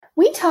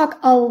We talk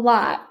a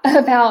lot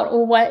about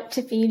what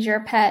to feed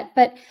your pet,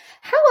 but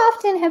how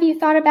often have you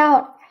thought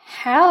about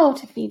how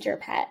to feed your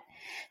pet?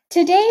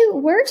 Today,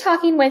 we're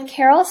talking with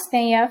Carol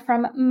Smaya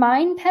from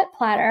Mind Pet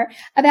Platter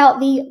about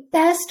the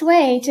best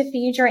way to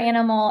feed your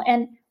animal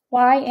and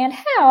why and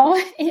how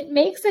it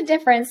makes a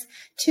difference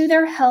to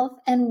their health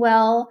and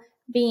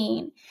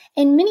well-being.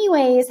 In many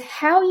ways,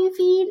 how you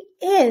feed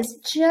is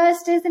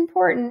just as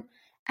important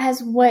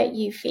as what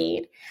you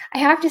feed. I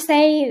have to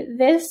say,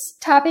 this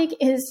topic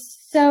is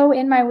so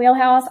in my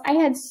wheelhouse. I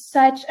had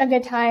such a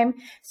good time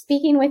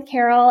speaking with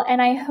Carol,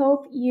 and I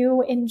hope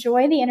you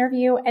enjoy the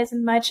interview as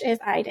much as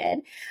I did.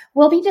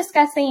 We'll be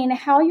discussing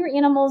how your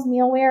animal's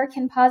mealware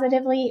can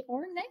positively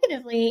or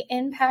negatively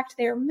impact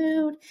their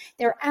mood,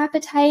 their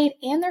appetite,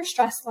 and their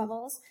stress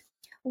levels,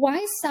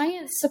 why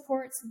science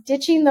supports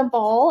ditching the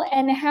bowl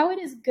and how it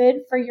is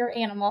good for your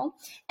animal,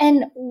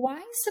 and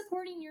why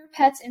supporting your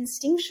pet's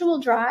instinctual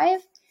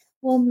drive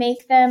will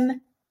make them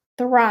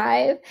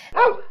thrive.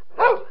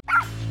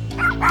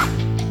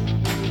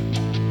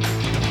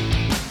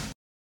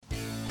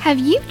 Have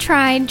you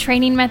tried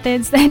training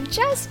methods that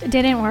just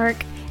didn't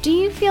work? Do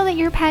you feel that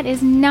your pet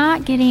is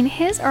not getting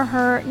his or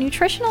her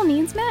nutritional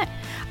needs met?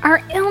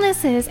 Are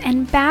illnesses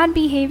and bad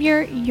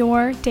behavior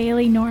your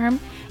daily norm?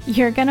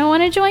 You're going to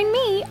want to join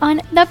me on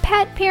the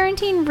Pet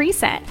Parenting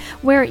Reset,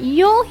 where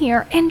you'll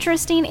hear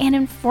interesting and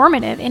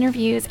informative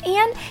interviews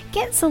and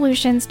get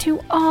solutions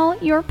to all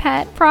your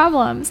pet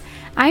problems.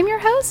 I'm your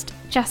host,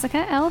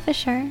 Jessica L.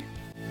 Fisher.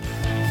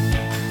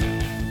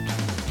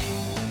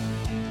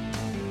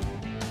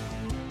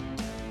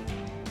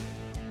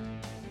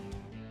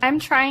 I'm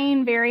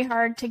trying very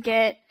hard to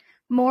get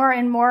more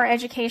and more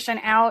education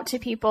out to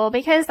people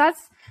because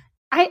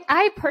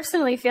I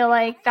personally feel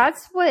like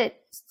that's what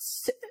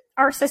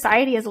our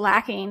society is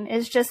lacking,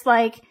 is just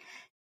like,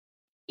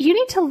 you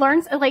need to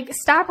learn, like,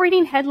 stop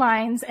reading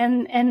headlines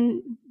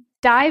and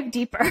dive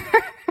deeper.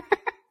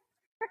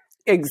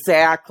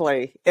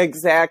 Exactly.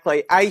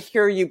 I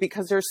hear you,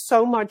 because there's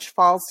so much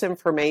false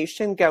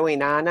information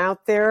going on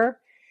out there.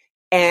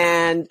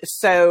 And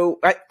so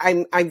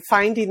I'm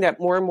finding that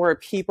more and more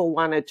people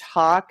want to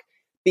talk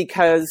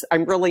because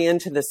I'm really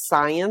into the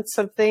science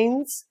of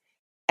things.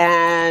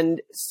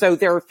 And so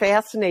they're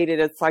fascinated.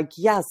 It's like,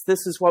 yes,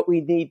 this is what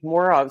we need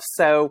more of.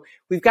 So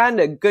we've gotten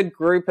a good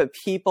group of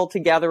people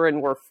together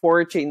and we're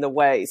forging the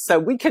way. So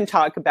we can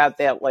talk about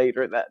that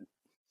later then.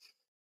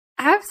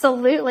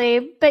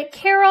 Absolutely. But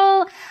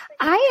Carol,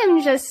 I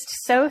am just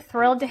so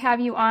thrilled to have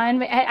you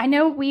on. I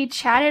know we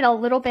chatted a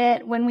little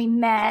bit when we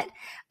met.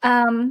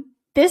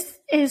 This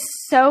is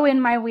so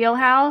in my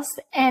wheelhouse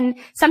and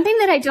something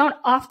that I don't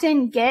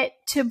often get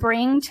to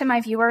bring to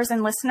my viewers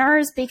and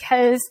listeners,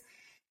 because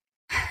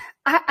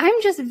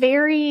I'm just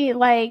very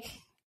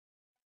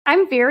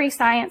I'm very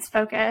science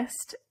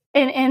focused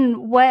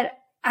in what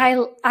I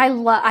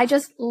love. I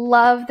just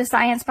love the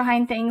science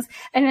behind things,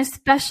 and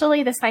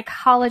especially the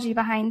psychology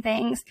behind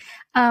things.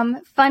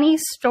 Funny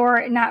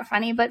story, not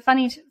funny, but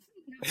funny,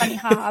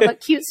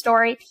 but cute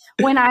story.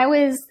 When I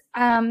was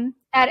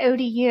at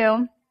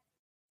ODU,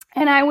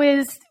 and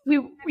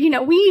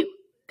we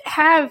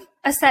have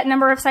a set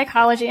number of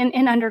psychology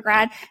in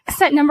undergrad, a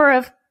set number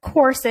of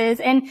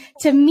courses, and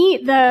to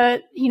meet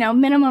the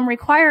minimum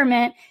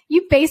requirement,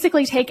 you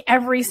basically take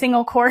every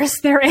single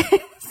course there is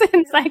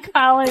in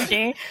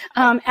psychology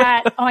on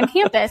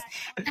campus.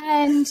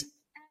 And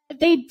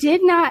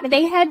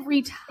they had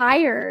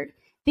retired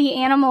the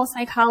animal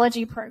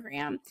psychology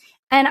program,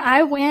 and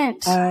I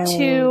went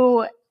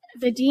to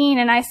the dean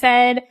and I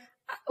said,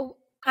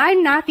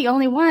 I'm not the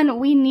only one.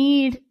 We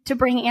need to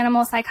bring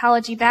animal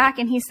psychology back.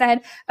 And he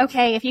said,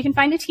 okay, if you can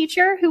find a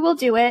teacher who will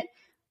do it,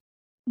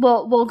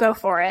 we'll go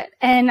for it.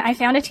 And I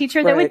found a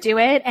teacher that would do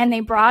it, and they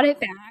brought it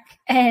back.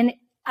 And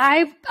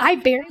I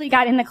barely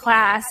got in the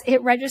class.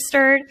 It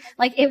registered,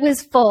 it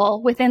was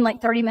full within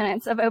 30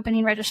 minutes of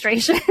opening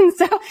registration.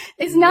 So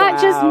it's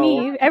not just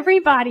me.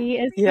 Everybody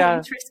is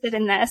interested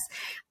in this.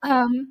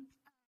 And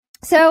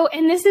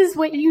this is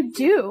what you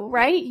do,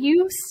 right?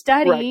 You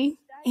study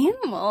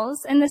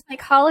animals and the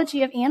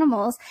psychology of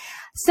animals.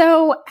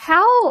 So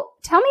tell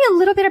me a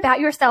little bit about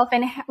yourself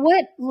and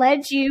what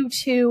led you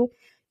to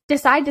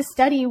decide to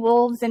study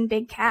wolves and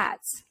big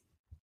cats.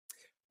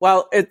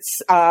 Well,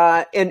 it's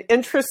an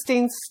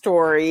interesting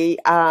story.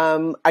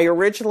 I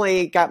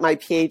originally got my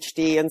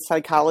PhD in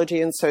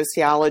psychology and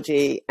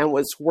sociology and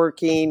was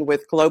working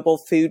with global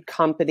food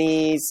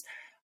companies,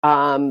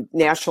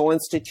 National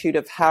Institute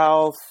of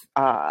Health,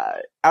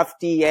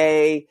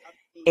 FDA,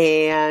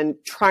 and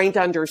trying to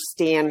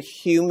understand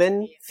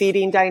human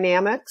feeding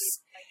dynamics.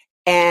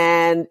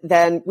 And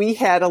then we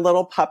had a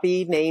little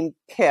puppy named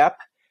Pip,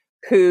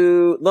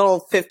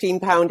 little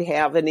 15-pound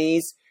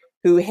Havanese,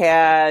 who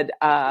had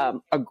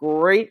a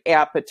great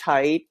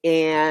appetite,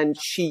 and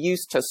she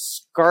used to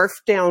scarf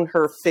down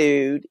her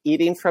food,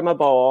 eating from a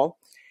bowl,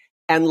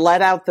 and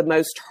let out the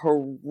most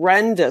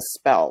horrendous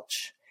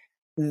belch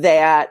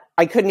that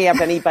I couldn't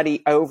have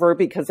anybody over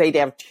because they'd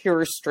have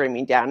tears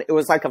streaming down. It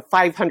was like a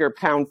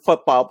 500-pound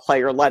football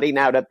player letting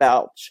out a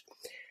belch.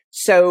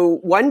 So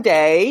one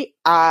day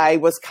I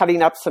was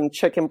cutting up some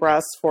chicken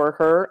breasts for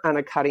her on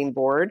a cutting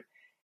board.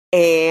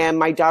 And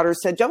my daughter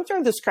said, don't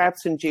throw the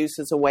scraps and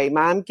juices away,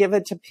 Mom, give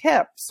it to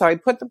Pip. So I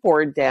put the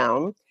board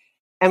down.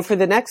 And for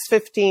the next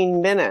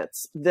 15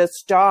 minutes,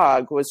 this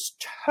dog was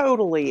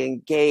totally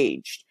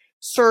engaged,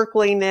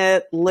 circling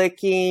it,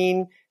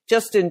 licking,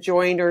 just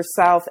enjoying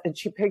herself. And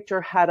she picked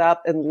her head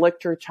up and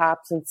licked her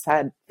chops and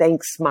said,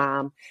 thanks,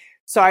 Mom.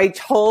 So I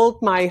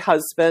told my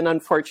husband,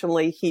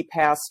 unfortunately, he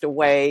passed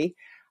away.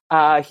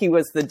 He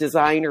was the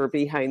designer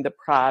behind the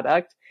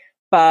product.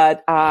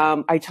 But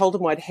I told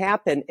him what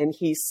happened, and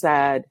he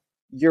said,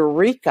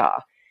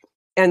 Eureka.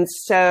 And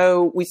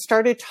so we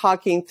started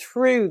talking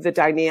through the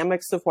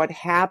dynamics of what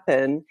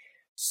happened.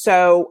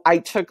 So I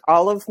took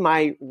all of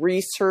my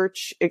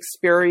research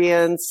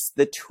experience,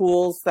 the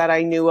tools that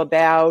I knew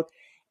about,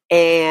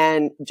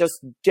 and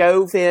just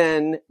dove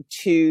in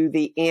to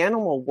the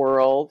animal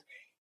world.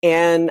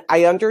 And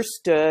I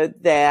understood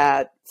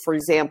that, for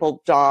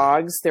example,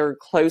 dogs, their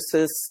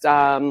closest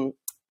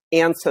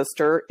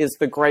ancestor is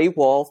the gray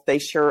wolf. They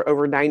share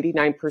over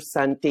 99%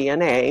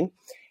 DNA.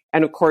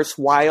 And of course,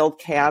 wild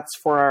cats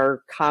for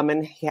our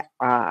common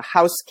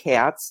house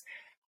cats,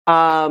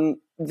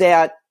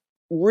 that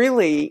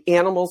really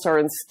animals are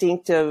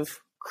instinctive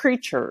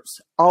creatures.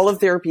 All of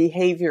their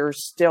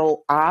behaviors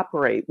still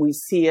operate. We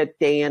see it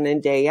day in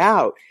and day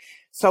out.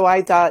 So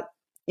I thought,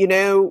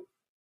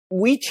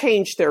 we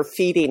changed their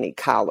feeding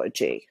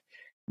ecology.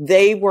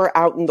 They were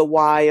out in the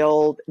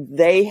wild.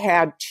 They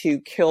had to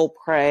kill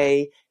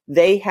prey.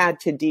 They had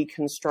to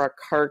deconstruct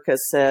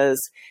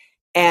carcasses.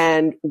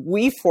 And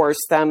we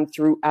forced them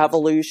through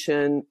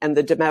evolution and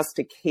the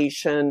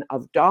domestication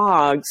of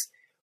dogs.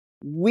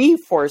 We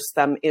forced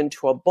them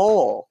into a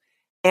bowl.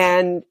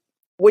 And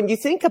when you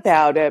think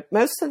about it,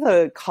 most of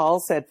the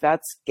calls that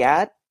vets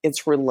get,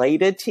 it's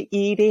related to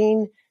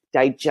eating,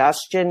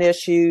 digestion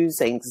issues,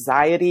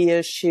 anxiety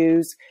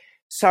issues.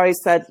 So I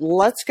said,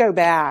 let's go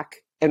back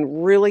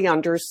and really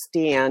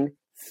understand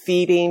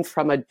feeding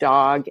from a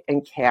dog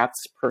and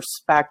cat's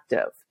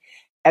perspective.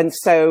 And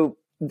so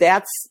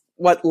that's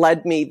what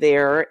led me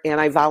there. And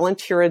I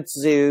volunteer at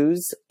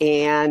zoos,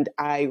 and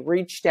I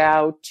reached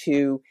out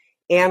to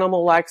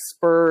animal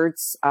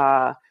experts,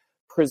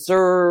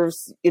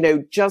 preserves,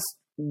 just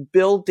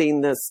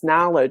building this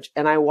knowledge.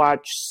 And I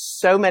watched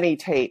so many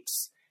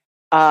tapes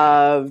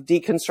of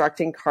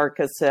deconstructing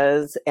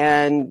carcasses.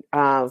 And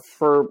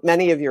for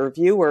many of your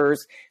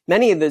viewers,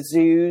 many of the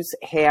zoos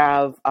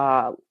have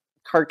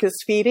carcass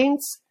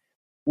feedings,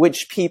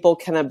 which people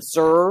can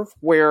observe,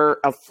 where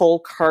a full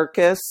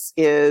carcass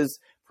is,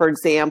 for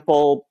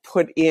example,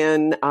 put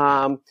in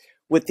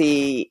with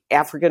the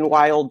African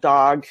wild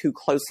dog, who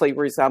closely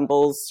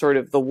resembles sort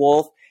of the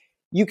wolf.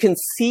 You can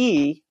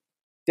see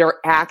their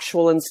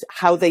actual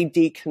how they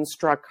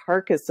deconstruct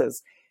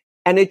carcasses.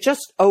 And it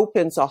just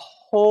opens a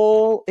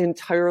whole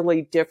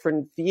entirely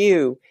different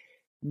view.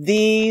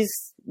 These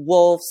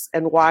wolves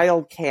and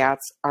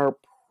wildcats are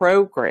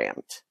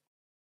programmed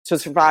to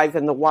survive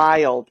in the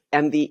wild,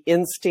 and the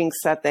instincts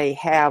that they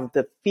have,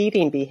 the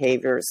feeding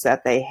behaviors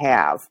that they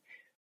have.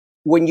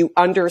 When you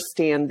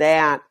understand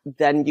that,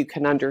 then you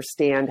can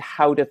understand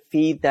how to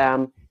feed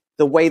them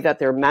the way that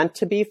they're meant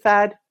to be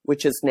fed,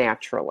 which is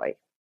naturally.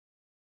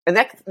 And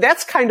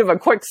that's kind of a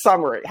quick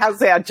summary. How's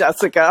that,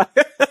 Jessica?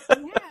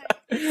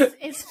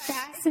 It's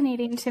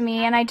fascinating to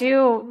me. And I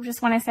do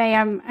just want to say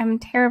I'm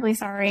terribly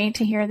sorry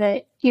to hear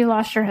that you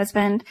lost your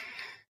husband.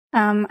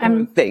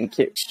 I'm Thank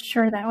you.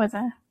 Sure that was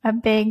a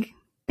big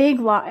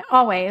loss,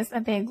 always a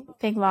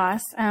big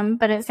loss.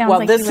 But it sounds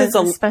like this he was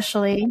is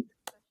especially...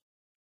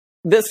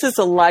 This is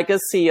a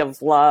legacy of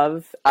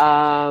love.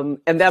 And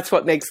that's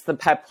what makes the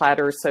Pet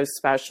Platter so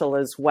special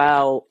as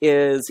well,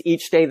 is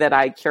each day that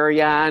I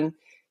carry on,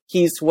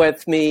 he's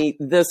with me.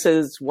 This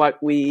is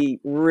what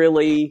we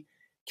really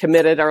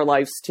committed our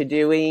lives to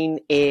doing.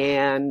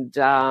 And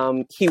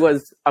he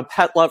was a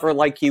pet lover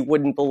like you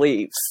wouldn't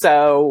believe.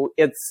 So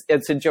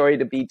it's a joy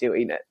to be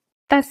doing it.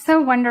 That's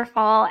so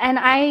wonderful. And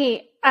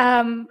I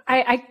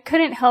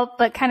couldn't help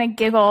but kind of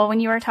giggle when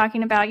you were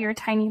talking about your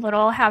tiny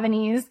little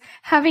Havanese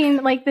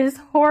having like this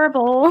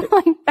horrible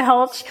like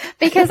belch,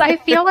 because I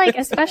feel like,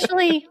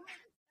 especially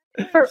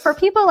for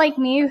people like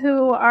me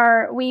who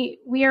are,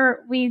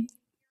 we're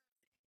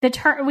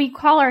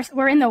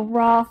in the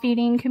raw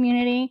feeding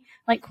community,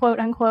 like quote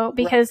unquote,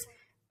 because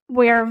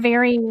we're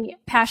very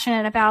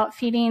passionate about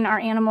feeding our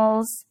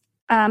animals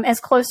as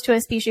close to a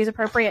species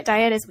appropriate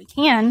diet as we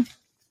can.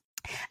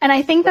 And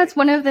I think that's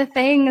one of the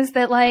things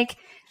that like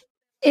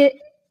it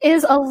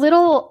is a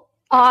little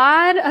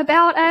odd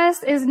about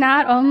us, is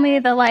not only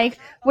the like,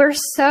 we're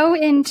so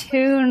in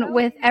tune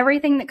with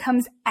everything that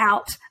comes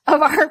out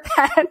of our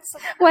pets,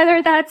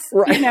 whether that's,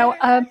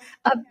 a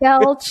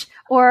belch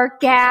or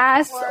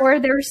gas or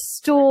their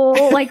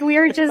stool. Like, we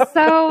are just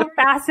so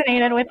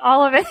fascinated with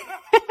all of it.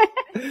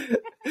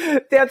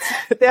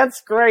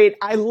 That's great.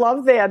 I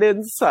love that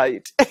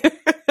insight.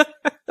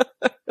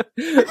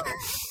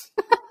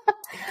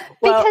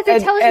 Because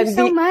it tells you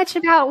so much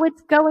about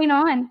what's going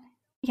on.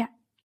 Yeah.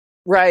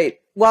 Right.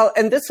 Well,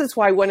 and this is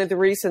why one of the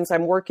reasons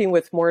I'm working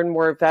with more and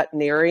more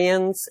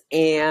veterinarians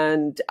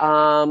and,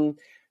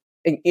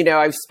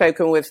 I've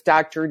spoken with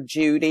Dr.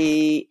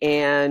 Judy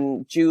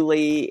and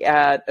Julie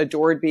at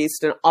Adored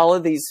Beast and all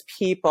of these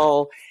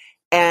people.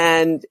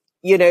 And,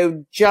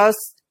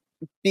 just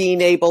being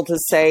able to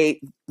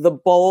say the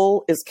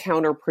bowl is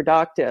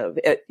counterproductive.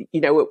 It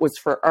was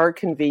for our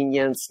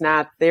convenience,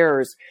 not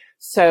theirs.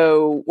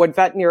 So what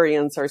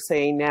veterinarians are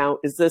saying now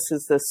is this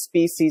is the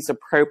species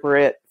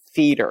appropriate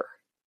feeder.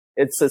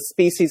 It's a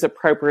species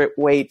appropriate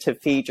way to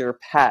feed your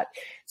pet.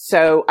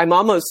 So I'm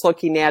almost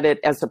looking at it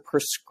as a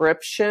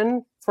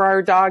prescription for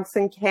our dogs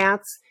and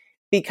cats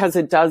because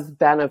it does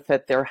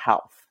benefit their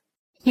health.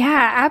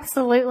 Yeah,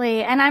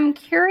 absolutely. And I'm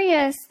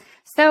curious.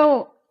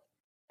 So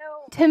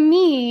to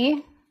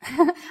me,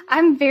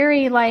 I'm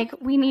very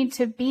we need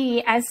to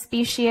be as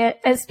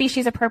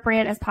species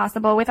appropriate as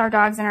possible with our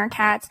dogs and our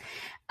cats.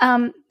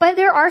 But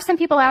there are some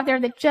people out there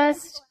that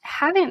just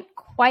haven't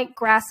quite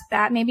grasped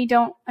that, maybe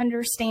don't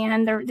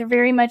understand. They're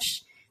very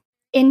much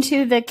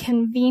into the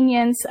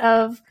convenience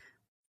of,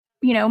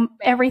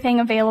 everything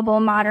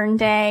available modern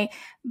day.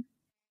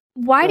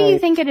 Why do you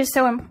think it is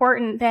so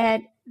important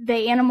that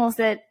the animals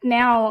that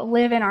now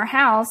live in our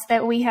house,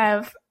 that we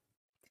have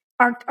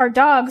our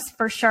dogs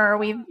for sure,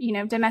 we've,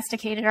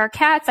 domesticated our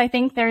cats. I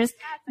think there's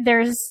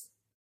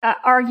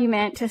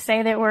argument to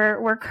say that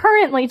we're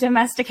currently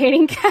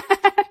domesticating cats.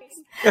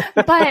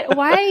 But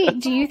why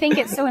do you think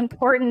it's so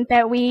important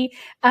that we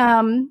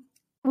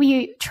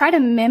try to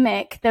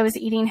mimic those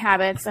eating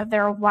habits of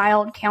their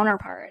wild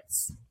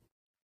counterparts?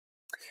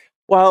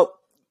 Well,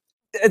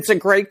 it's a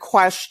great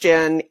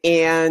question.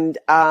 And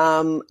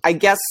I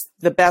guess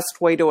the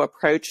best way to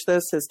approach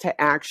this is to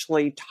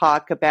actually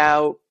talk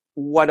about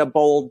what a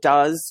bowl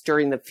does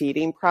during the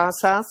feeding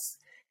process.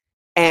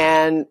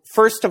 And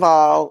first of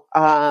all,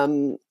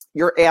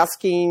 you're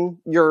asking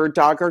your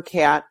dog or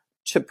cat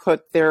to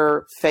put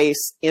their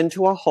face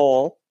into a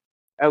hole,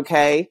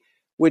 okay,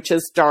 which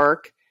is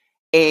dark,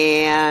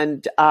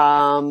 and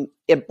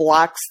it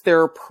blocks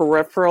their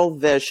peripheral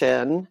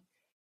vision.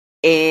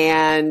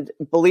 And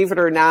believe it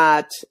or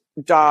not,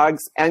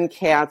 dogs and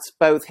cats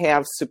both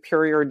have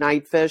superior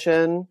night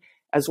vision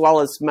as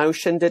well as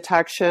motion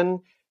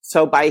detection.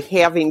 So by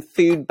having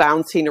food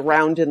bouncing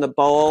around in the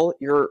bowl,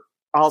 you're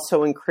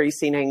also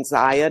increasing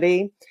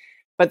anxiety.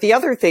 But the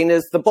other thing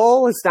is the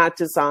bowl is not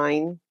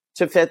designed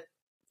to fit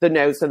the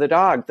nose of the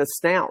dog, the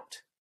snout.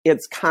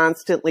 It's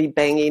constantly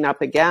banging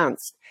up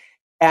against.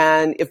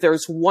 And if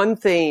there's one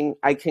thing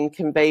I can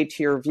convey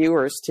to your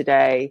viewers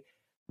today,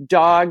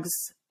 dogs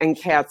and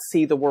cats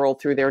see the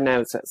world through their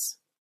noses.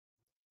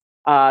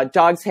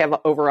 Dogs have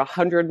over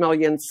 100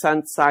 million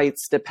sense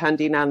sites,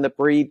 depending on the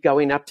breed,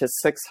 going up to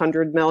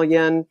 600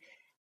 million,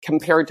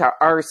 compared to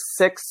our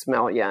 6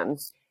 million.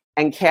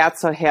 And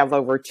cats have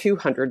over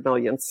 200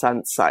 million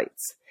sense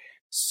sites.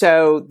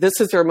 So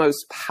this is their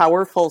most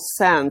powerful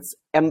sense.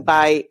 And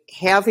by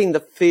having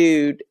the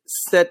food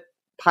sit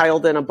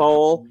piled in a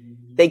bowl,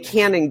 they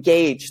can't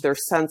engage their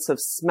sense of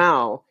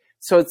smell.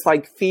 So it's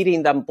like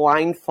feeding them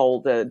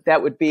blindfolded.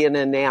 That would be an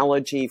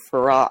analogy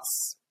for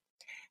us.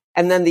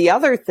 And then the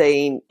other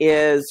thing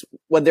is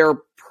when their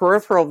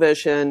peripheral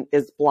vision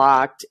is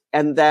blocked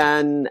and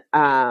then,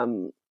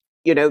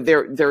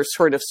 they're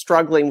sort of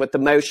struggling with the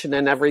motion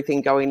and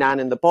everything going on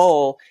in the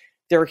bowl,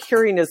 their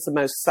hearing is the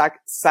most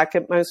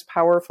second most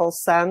powerful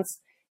sense.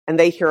 And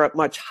they hear at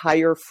much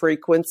higher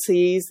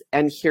frequencies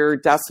and hear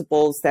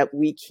decibels that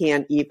we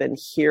can't even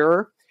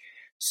hear.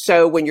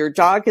 So when your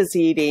dog is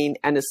eating,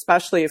 and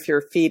especially if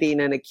you're feeding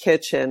in a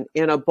kitchen,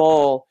 in a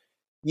bowl,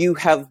 you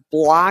have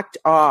blocked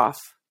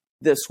off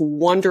this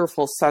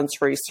wonderful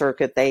sensory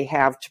circuit they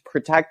have to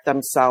protect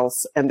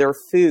themselves and their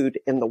food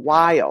in the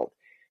wild.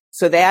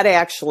 So that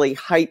actually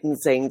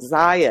heightens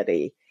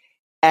anxiety.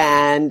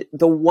 And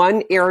the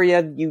one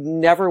area you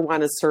never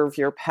want to serve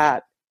your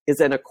pet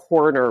is in a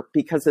corner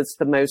because it's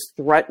the most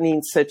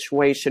threatening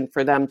situation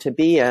for them to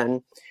be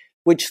in,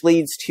 which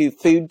leads to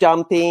food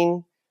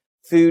dumping,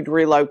 food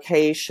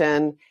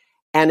relocation.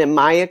 And in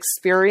my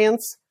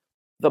experience,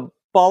 the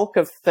bulk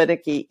of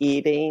finicky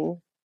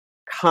eating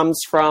comes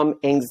from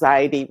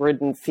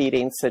anxiety-ridden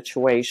feeding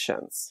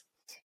situations.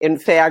 In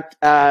fact,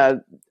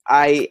 I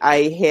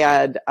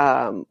had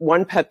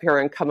one pet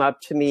parent come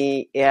up to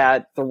me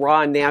at the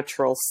Raw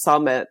Natural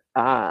Summit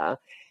that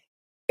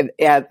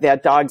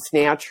Dogs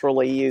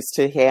Naturally used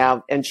to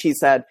have, and she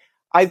said,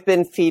 I've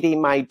been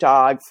feeding my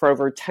dog for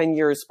over 10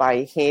 years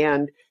by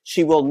hand.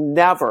 She will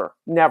never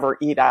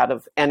eat out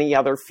of any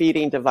other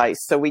feeding device.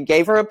 So we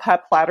gave her a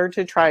pet platter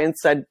to try and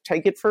said,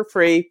 take it for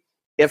free.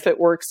 If it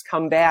works,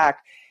 come back.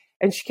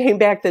 And she came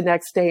back the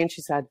next day and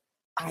she said,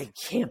 I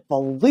can't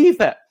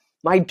believe it.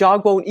 My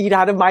dog won't eat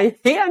out of my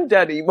hand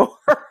anymore.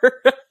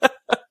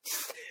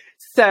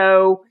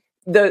 So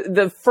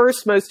the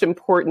first most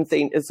important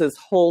thing is this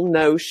whole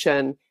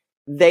notion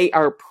they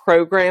are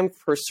programmed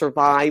for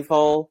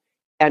survival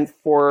and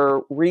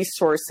for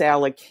resource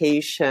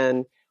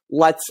allocation.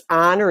 Let's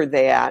honor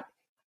that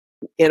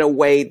in a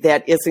way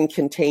that isn't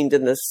contained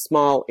in this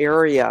small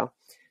area.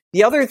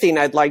 The other thing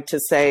I'd like to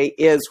say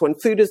is when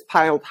food is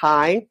piled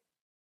high,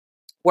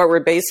 what we're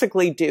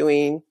basically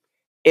doing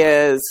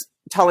is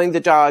telling the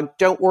dog,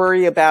 don't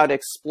worry about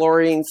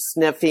exploring,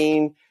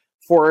 sniffing,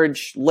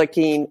 forage,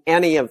 licking,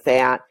 any of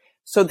that.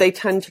 So they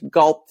tend to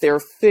gulp their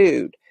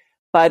food.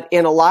 But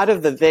in a lot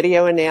of the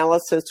video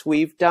analysis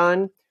we've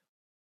done,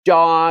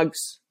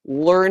 dogs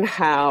learn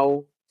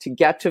how to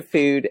get to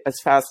food as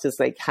fast as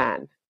they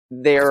can.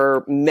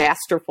 They're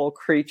masterful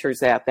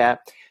creatures at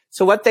that.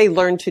 So what they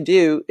learn to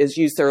do is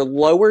use their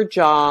lower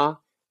jaw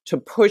to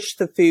push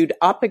the food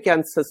up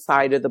against the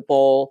side of the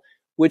bowl,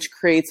 which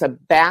creates a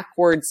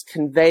backwards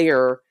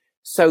conveyor.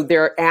 So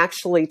they're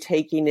actually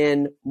taking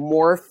in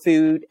more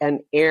food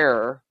and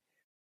air,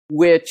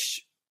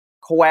 which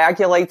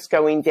coagulates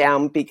going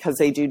down because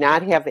they do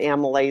not have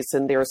amylase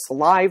in their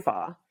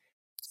saliva.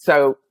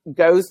 So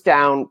goes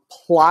down,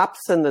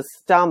 plops in the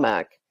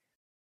stomach,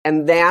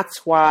 and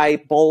that's why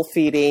bowl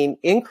feeding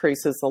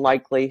increases the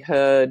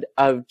likelihood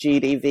of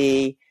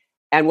GDV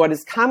and what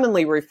is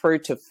commonly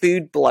referred to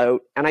food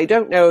bloat. And I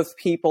don't know if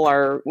people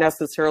are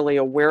necessarily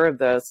aware of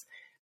this,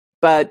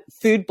 but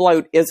food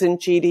bloat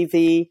isn't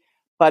GDV,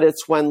 but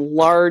it's when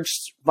large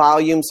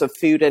volumes of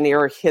food and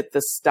air hit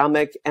the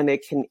stomach and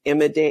it can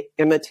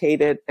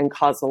imitate it and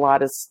cause a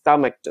lot of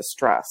stomach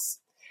distress.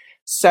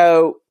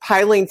 So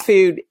piling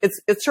food,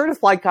 it's sort of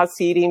like us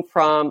eating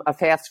from a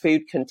fast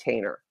food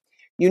container.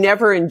 You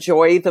never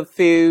enjoy the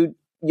food.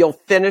 You'll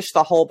finish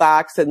the whole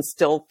box and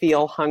still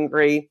feel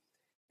hungry.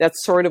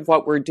 That's sort of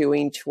what we're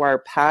doing to our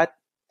pet.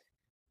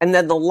 And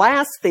then the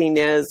last thing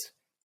is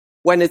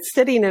when it's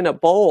sitting in a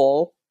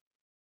bowl,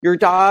 your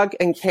dog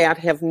and cat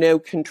have no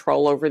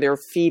control over their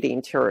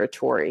feeding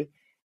territory.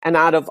 And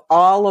out of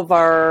all of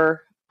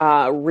our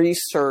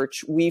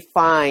research, we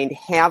find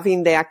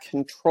having that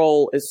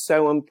control is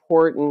so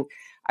important.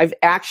 I've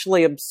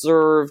actually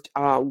observed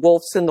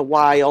wolves in the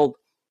wild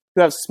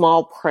who have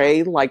small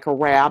prey like a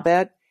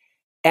rabbit,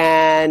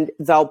 and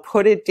they'll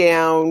put it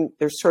down.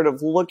 They're sort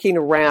of looking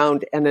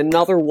around, and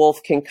another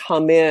wolf can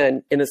come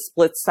in a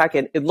split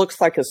second. It looks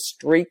like a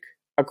streak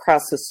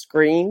across the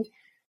screen.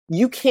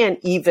 You can't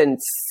even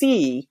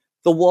see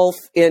the wolf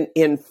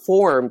in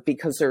form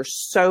because they're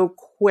so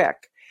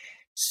quick.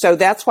 So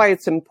that's why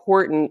it's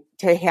important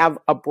to have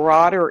a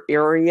broader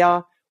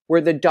area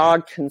where the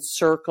dog can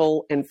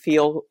circle and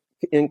feel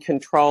in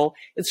control.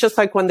 It's just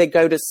like when they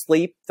go to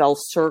sleep, they'll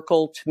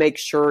circle to make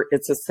sure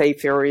it's a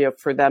safe area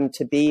for them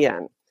to be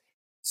in.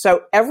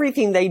 So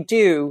everything they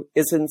do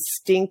is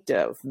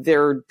instinctive.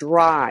 Their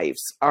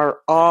drives are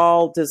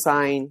all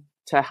designed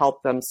to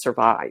help them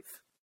survive.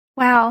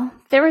 Wow,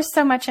 there was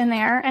so much in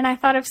there, and I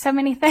thought of so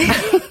many things.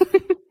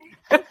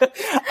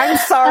 I'm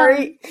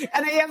sorry,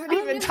 and I haven't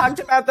even talked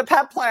about the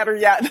pet platter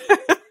yet.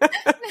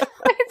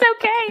 It's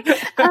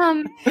okay.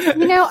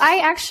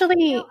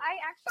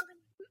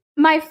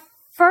 My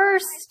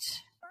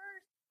first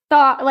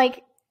thought,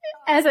 like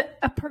as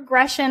a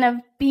progression of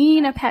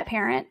being a pet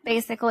parent,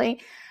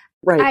 basically,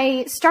 right.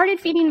 I started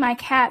feeding my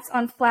cats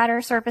on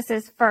flatter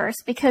surfaces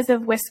first because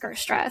of whisker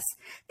stress.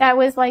 That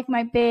was like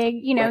my big,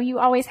 right. You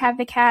always have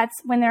the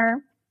cats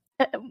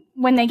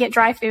when they get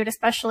dry food,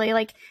 especially,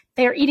 like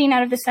they're eating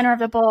out of the center of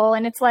the bowl.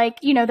 And it's like,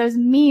 those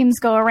memes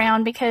go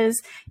around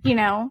because,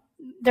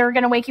 they're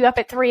going to wake you up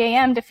at 3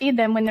 a.m. to feed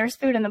them when there's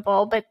food in the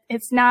bowl, but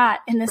it's not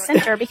in the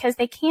center because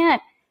they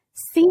can't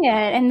see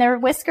it. And their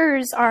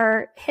whiskers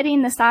are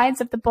hitting the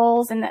sides of the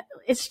bowls. And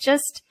it's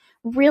just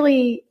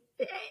really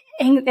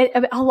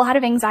a lot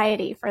of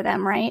anxiety for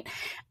them. Right.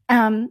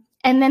 And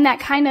then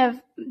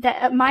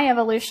my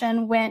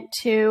evolution went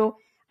to,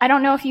 I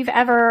don't know if you've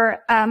ever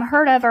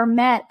heard of or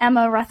met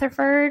Emma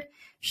Rutherford.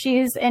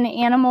 She's an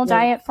animal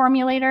diet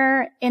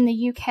formulator in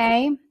the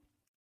UK.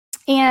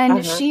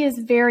 And she is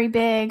very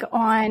big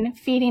on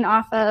feeding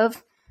off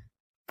of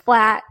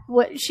flat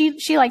wood.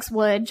 She likes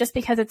wood just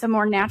because it's a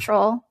more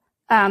natural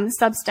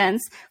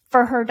substance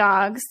for her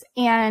dogs.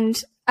 And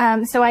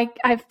so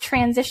I've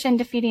transitioned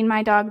to feeding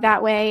my dog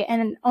that way,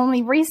 and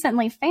only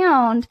recently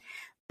found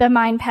the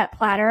Mind Pet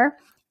Platter.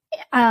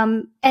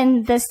 And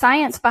the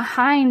science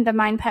behind the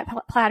Mind Pet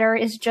Platter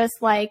is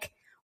just like,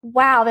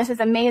 wow, this is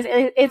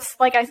amazing. It's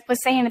like I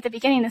was saying at the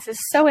beginning, this is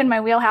so in my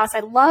wheelhouse.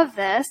 I love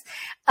this.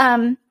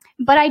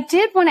 But I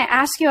did want to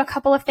ask you a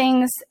couple of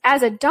things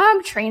as a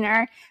dog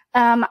trainer.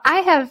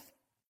 I have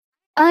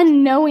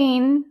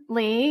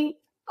unknowingly,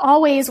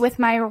 always with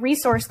my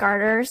resource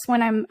guarders,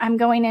 when I'm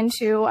going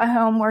into a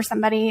home where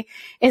somebody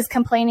is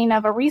complaining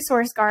of a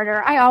resource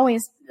guarder,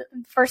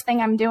 first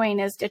thing I'm doing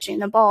is ditching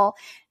the bowl.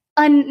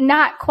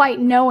 Not quite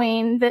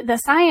knowing the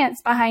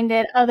science behind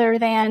it, other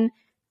than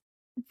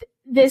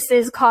this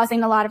is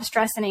causing a lot of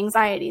stress and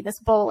anxiety, this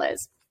bowl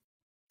is.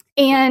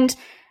 And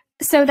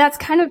so that's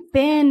kind of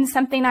been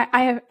something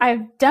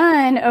I've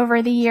done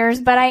over the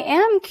years, but I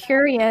am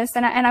curious,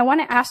 and I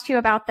want to ask you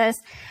about this.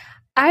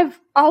 I've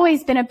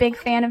always been a big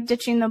fan of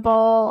ditching the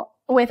bowl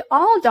with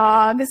all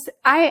dogs,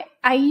 I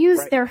use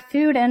their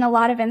food in a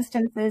lot of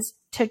instances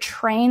to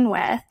train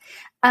with.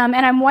 And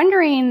I'm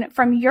wondering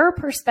from your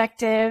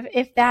perspective,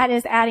 if that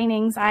is adding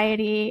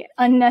anxiety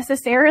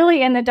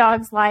unnecessarily in the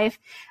dog's life,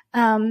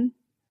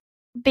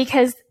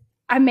 because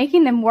I'm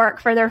making them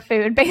work for their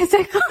food,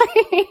 basically.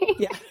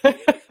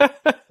 Yeah.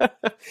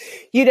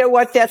 You know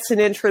what? That's an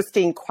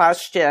interesting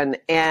question.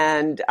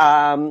 And,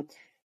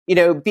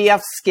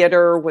 B.F.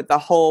 Skinner with the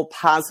whole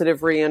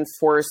positive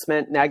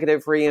reinforcement,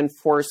 negative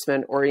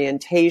reinforcement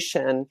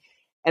orientation.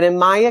 And in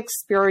my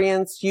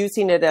experience,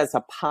 using it as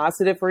a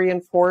positive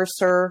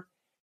reinforcer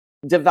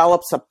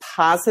develops a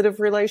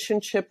positive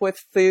relationship with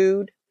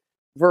food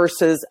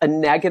versus a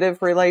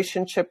negative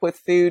relationship with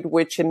food,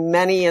 which in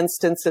many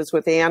instances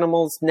with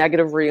animals,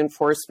 negative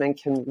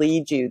reinforcement can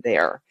lead you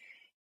there.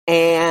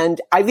 And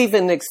I've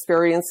even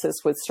experienced this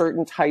with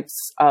certain types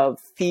of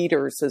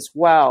feeders as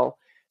well.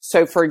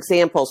 So for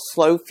example,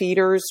 slow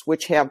feeders,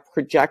 which have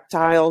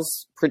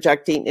projectiles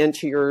projecting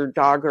into your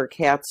dog or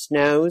cat's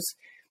nose,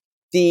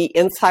 the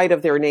inside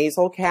of their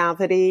nasal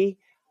cavity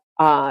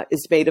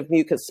is made of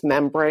mucous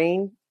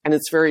membrane, and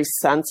it's very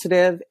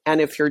sensitive. And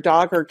if your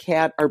dog or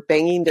cat are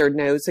banging their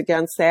nose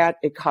against that,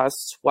 it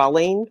causes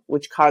swelling,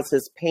 which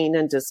causes pain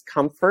and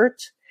discomfort.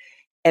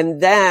 And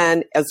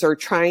then as they're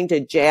trying to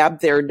jab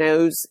their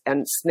nose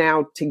and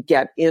snout to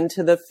get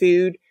into the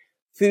food,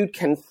 food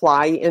can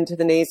fly into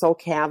the nasal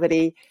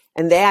cavity,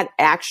 and that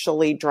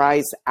actually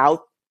dries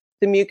out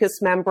the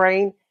mucous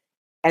membrane,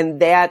 and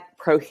that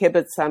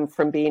prohibits them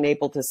from being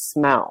able to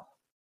smell.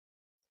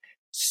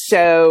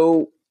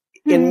 So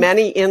in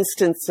many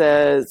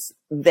instances,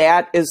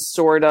 that is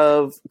sort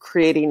of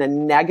creating a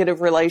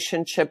negative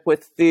relationship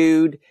with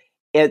food.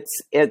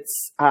 It's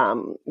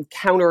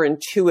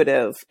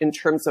counterintuitive in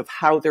terms of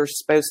how they're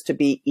supposed to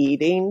be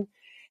eating.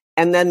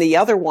 And then the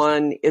other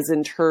one is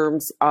in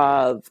terms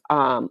of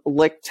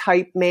lick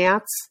type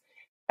mats.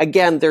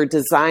 Again, they're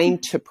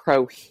designed to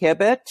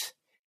prohibit.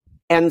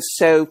 And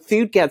so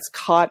food gets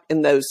caught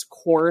in those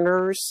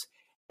corners.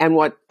 And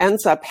what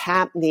ends up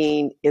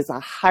happening is a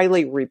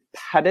highly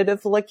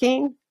repetitive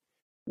licking,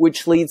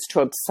 which leads to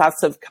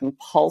obsessive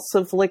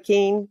compulsive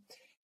licking.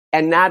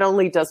 And not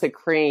only does it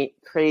create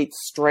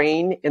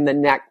strain in the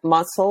neck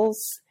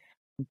muscles,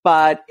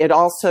 but it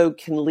also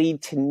can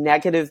lead to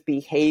negative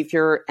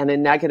behavior and a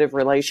negative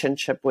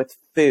relationship with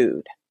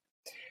food.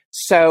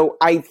 So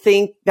I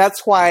think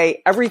that's why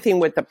everything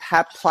with the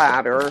pet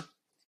platter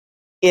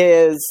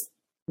is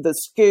the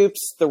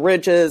scoops, the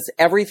ridges,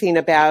 everything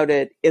about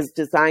it is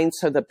designed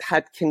so the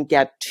pet can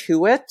get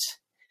to it.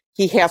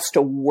 He has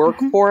to work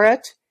for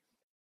it,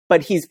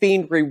 but he's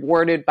being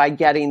rewarded by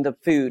getting the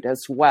food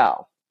as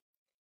well.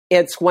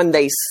 It's when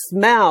they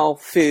smell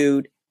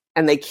food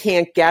and they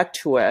can't get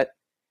to it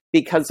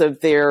because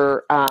of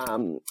their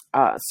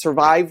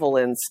survival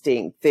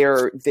instinct,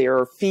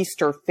 their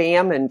feast or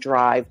famine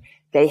drive,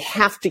 they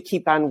have to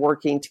keep on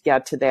working to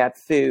get to that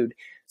food.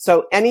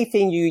 So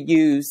anything you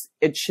use,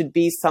 it should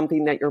be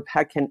something that your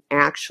pet can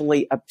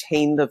actually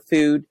obtain the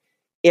food.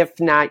 If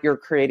not, you're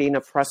creating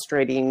a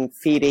frustrating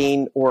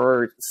feeding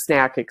or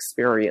snack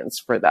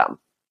experience for them.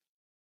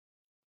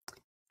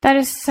 That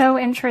is so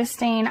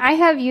interesting. I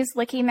have used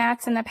licky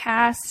mats in the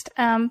past,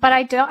 but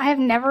I have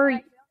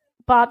never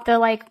bought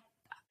the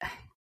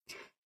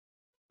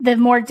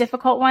more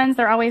difficult ones.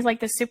 They're always like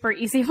the super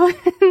easy ones.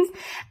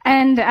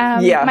 And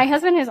my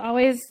husband has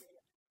always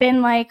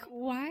been like,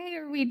 why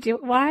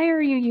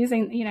are you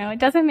using, it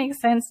doesn't make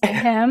sense to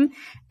him.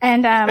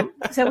 And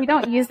so we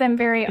don't use them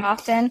very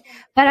often.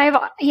 But I've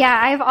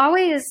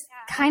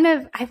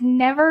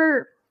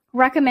never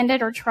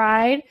recommended or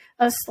tried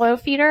a slow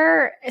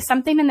feeder.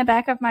 Something in the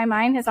back of my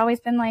mind has always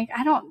been like,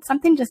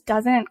 something just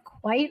doesn't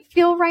quite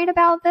feel right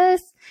about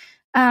this.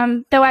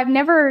 Though I've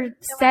never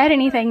said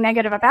anything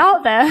negative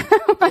about them.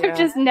 I've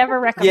just never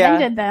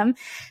recommended them.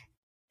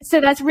 So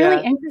that's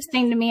really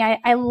interesting to me.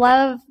 I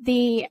love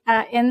the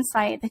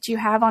insight that you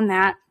have on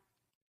that.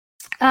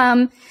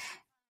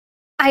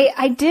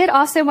 I did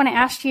also want to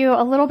ask you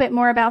a little bit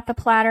more about the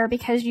platter,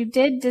 because you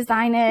did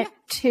design it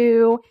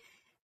to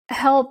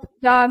help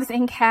dogs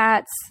and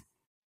cats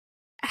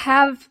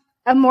have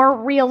a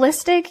more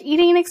realistic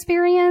eating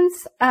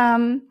experience.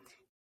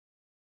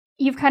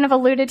 You've kind of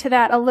alluded to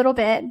that a little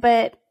bit,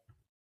 but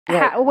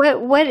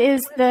what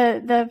is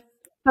the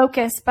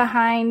focus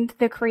behind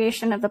the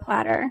creation of the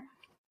platter?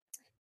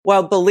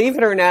 Well, believe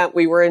it or not,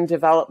 we were in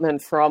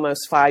development for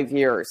almost 5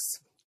 years.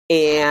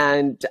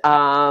 And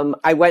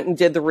I went and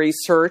did the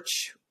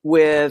research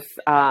with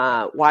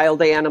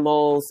wild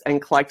animals and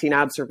collecting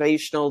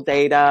observational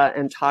data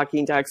and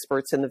talking to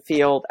experts in the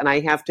field. And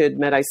I have to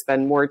admit, I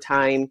spend more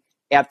time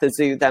at the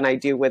zoo than I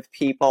do with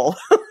people.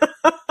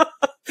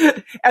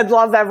 And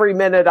love every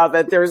minute of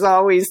it. There's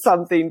always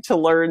something to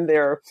learn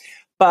there.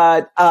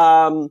 But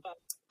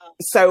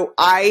so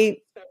I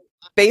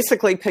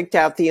basically picked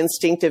out the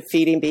instinctive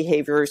feeding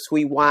behaviors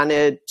we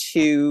wanted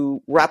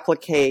to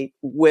replicate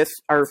with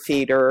our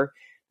feeder.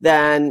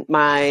 Then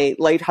my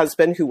late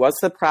husband, who was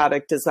the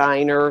product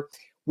designer,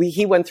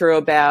 he went through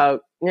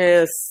about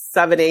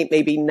 7, 8,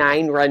 maybe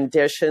 9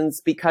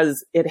 renditions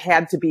because it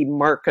had to be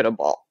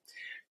marketable.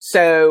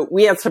 So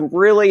we had some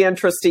really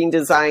interesting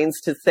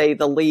designs, to say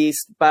the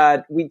least,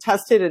 but we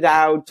tested it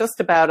out just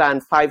about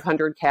on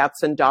 500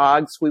 cats and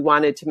dogs. We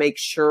wanted to make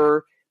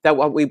sure that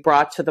what we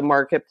brought to the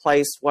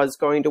marketplace was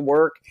going to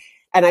work.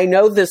 And I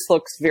know this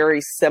looks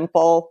very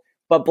simple,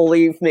 but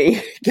believe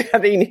me,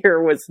 getting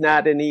here was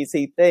not an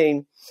easy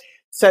thing.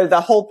 So the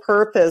whole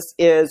purpose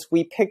is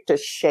we picked a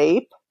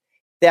shape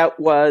that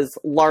was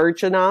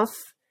large enough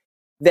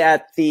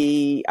that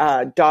the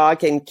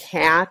dog and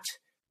cat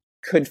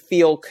could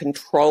feel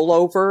control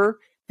over,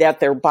 that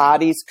their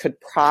bodies could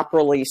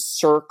properly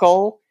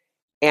circle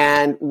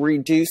and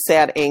reduce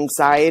that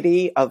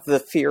anxiety of the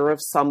fear of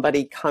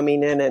somebody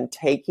coming in and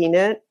taking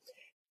it.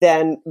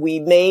 Then we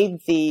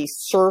made the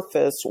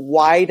surface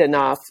wide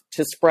enough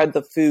to spread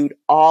the food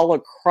all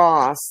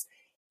across.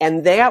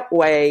 And that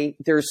way,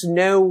 there's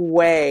no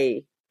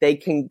way they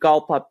can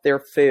gulp up their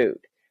food.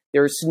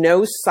 There's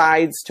no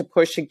sides to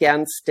push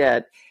against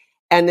it.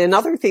 And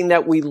another thing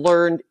that we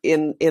learned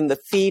in the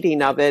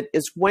feeding of it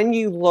is when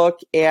you look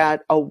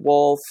at a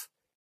wolf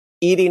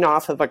eating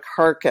off of a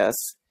carcass,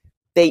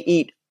 they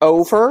eat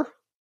over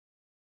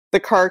the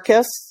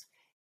carcass,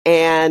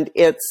 and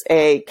it's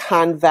a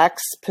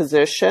convex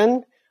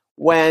position.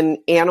 When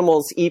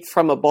animals eat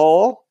from a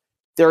bowl,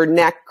 their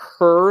neck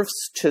curves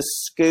to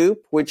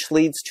scoop, which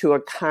leads to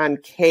a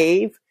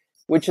concave,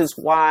 which is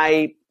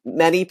why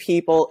many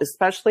people,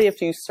 especially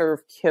if you serve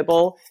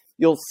kibble,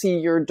 you'll see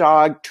your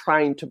dog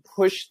trying to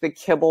push the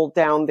kibble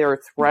down their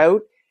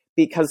throat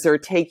because they're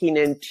taking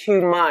in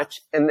too much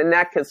and the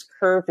neck is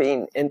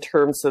curving in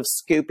terms of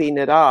scooping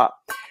it up.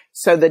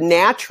 So the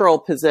natural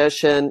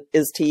position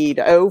is to eat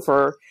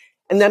over.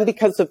 And then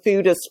because the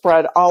food is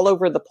spread all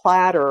over the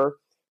platter,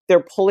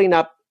 they're pulling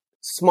up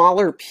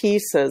smaller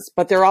pieces,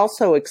 but they're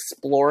also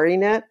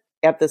exploring it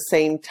at the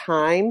same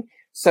time.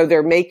 So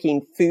they're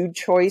making food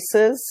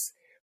choices,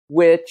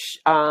 which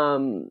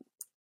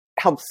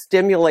helps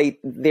stimulate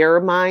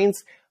their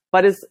minds.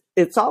 But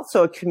it's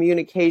also a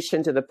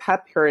communication to the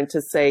pet parent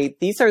to say,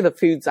 these are the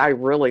foods I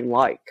really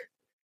like.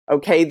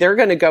 Okay, they're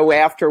going to go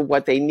after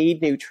what they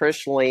need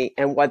nutritionally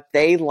and what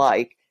they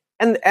like.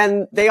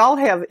 And they all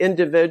have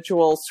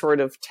individual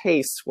sort of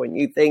tastes when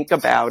you think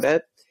about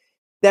it.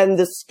 Then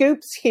the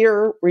scoops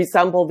here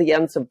resemble the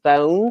ends of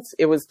bones.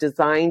 It was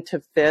designed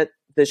to fit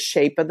the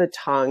shape of the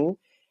tongue.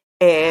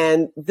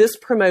 And this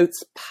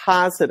promotes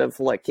positive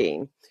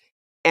licking.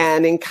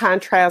 And in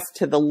contrast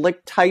to the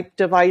lick type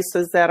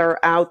devices that are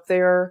out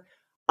there,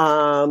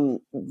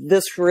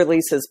 this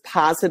releases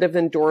positive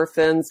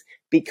endorphins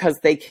because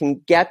they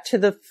can get to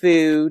the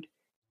food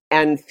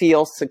and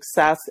feel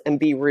success and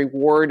be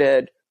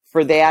rewarded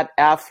for that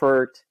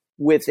effort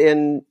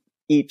within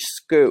each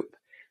scoop.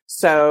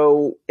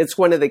 So it's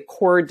one of the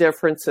core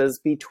differences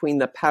between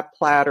the pet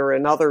platter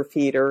and other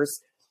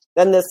feeders.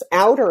 Then this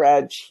outer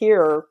edge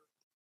here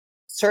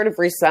sort of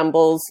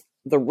resembles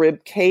the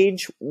rib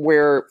cage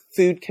where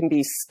food can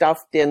be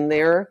stuffed in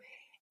there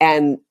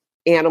and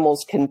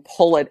animals can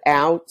pull it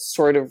out,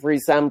 sort of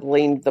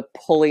resembling the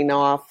pulling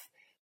off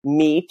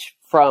meat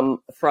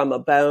from a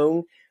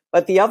bone.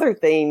 But the other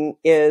thing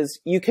is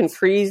you can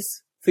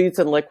freeze foods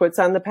and liquids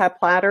on the pet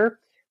platter.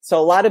 So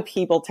a lot of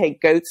people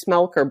take goat's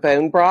milk or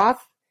bone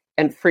broth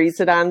and freeze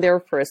it on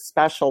there for a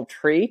special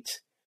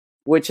treat,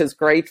 which is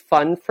great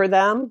fun for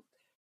them.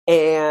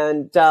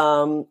 And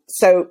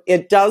so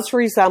it does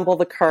resemble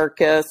the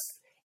carcass,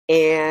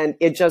 and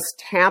it just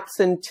taps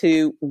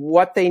into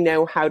what they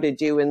know how to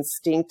do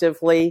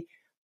instinctively,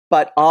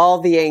 but all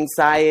the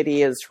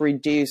anxiety is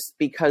reduced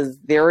because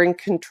they're in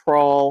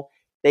control.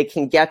 They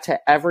can get to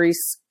every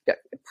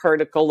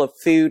particle of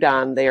food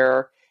on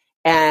there,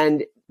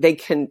 and they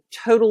can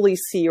totally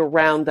see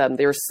around them.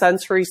 Their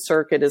sensory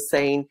circuit is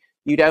saying,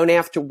 you don't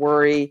have to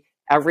worry,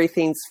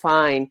 everything's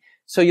fine.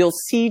 So you'll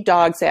see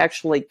dogs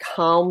actually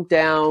calm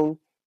down,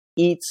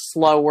 eat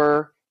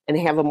slower, and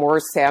have a more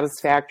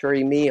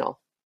satisfactory meal.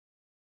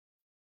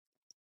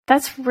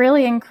 That's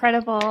really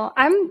incredible.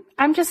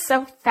 I'm just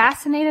so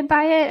fascinated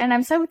by it, and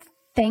I'm so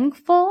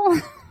thankful,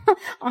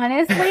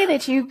 honestly,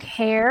 that you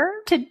care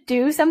to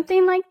do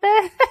something like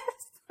this.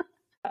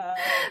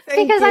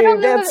 Thank because you. I don't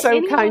know That's so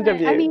anyone, kind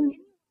of you. I mean,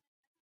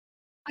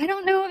 I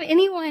don't know of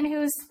anyone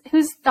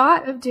who's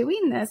thought of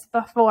doing this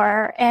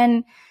before.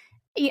 And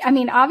I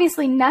mean,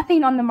 obviously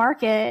nothing on the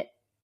market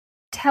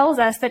tells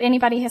us that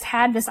anybody has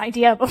had this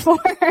idea before.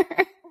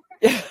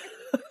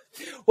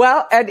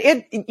 Well, and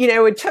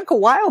it took a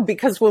while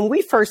because when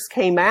we first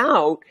came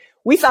out,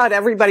 we thought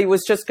everybody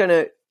was just going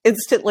to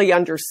instantly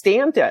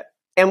understand it.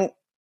 And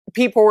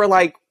people were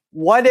like,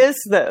 what is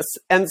this?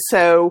 And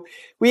so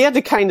we had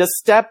to kind of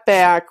step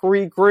back,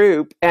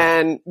 regroup,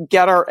 and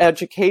get our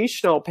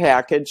educational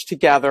package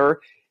together.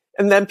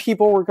 And then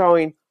people were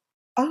going,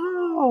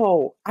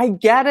 oh, I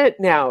get it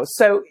now.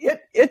 So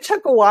it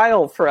took a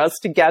while for us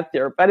to get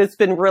there, but it's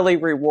been really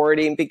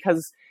rewarding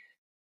because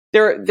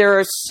There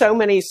are so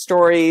many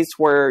stories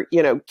where,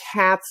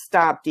 cats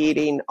stopped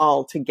eating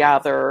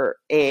altogether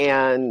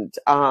and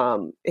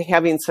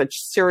having such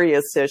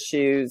serious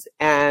issues.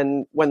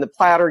 And when the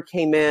platter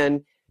came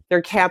in,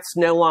 their cats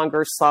no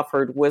longer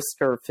suffered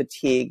whisker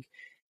fatigue,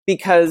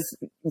 because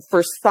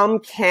for some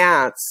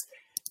cats,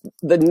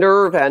 the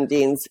nerve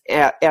endings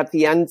at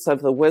the ends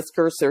of the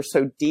whiskers are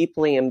so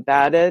deeply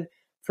embedded.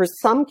 For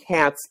some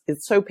cats,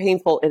 it's so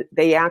painful,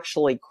 they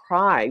actually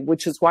cry,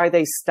 which is why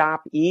they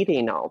stop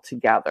eating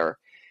altogether.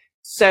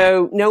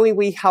 So knowing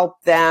we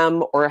help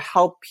them or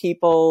help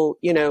people,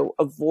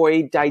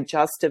 avoid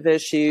digestive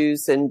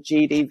issues and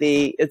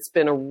GDV, it's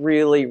been a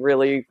really,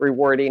 really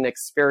rewarding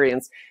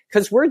experience,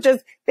 because we're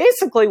just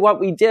basically what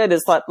we did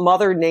is let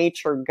Mother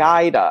Nature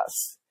guide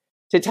us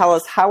to tell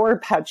us how our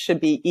pets should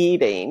be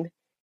eating.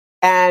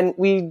 And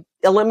we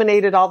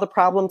eliminated all the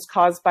problems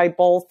caused by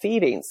bowl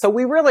feeding. So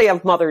we really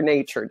have Mother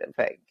Nature to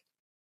thank.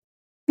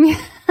 Yeah.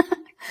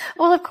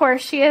 Well, of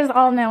course, she is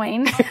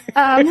all-knowing.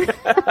 One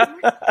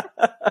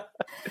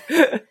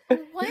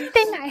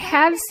thing I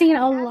have seen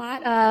a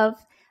lot of,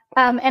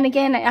 and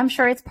again, I'm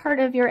sure it's part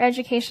of your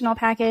educational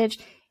package,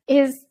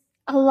 is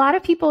a lot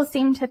of people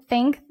seem to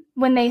think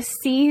when they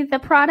see the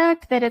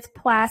product that it's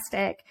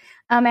plastic.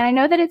 And I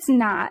know that it's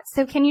not.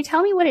 So can you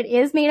tell me what it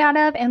is made out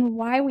of and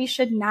why we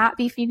should not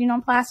be feeding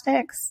on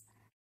plastics?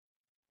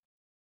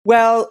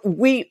 Well,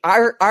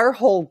 our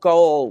whole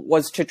goal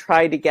was to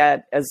try to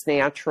get as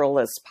natural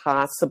as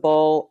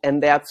possible,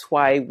 and that's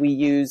why we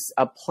use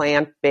a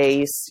plant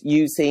base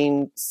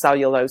using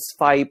cellulose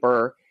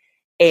fiber.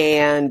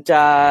 And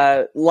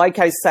like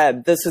I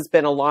said, this has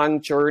been a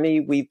long journey.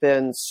 We've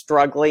been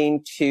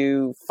struggling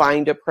to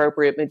find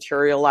appropriate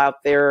material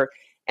out there,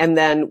 and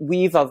then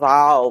we've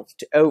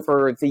evolved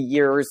over the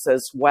years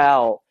as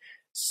well.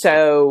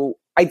 So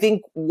I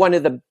think one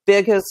of the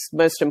biggest,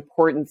 most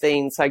important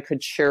things I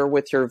could share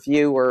with your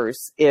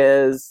viewers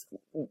is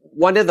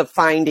one of the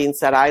findings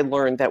that I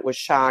learned that was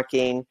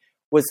shocking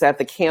was that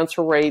the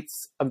cancer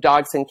rates of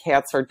dogs and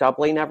cats are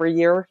doubling every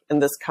year in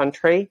this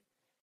country.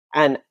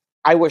 And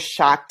I was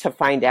shocked to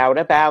find out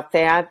about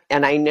that.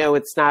 And I know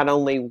it's not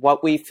only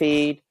what we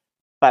feed,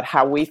 but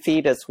how we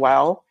feed as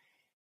well.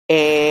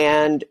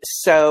 And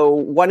so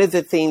one of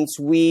the things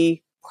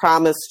we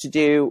promise to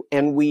do,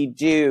 and we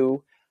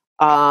do,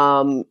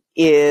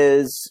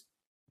 is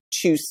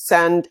to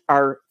send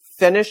our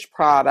finished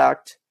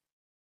product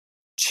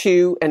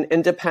to an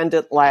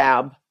independent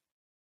lab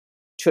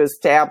to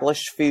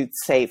establish food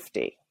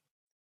safety.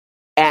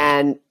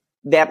 And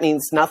that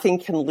means nothing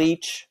can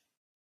leach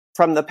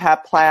from the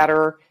pet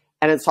platter,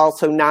 and it's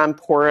also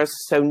non-porous,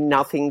 so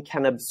nothing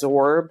can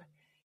absorb.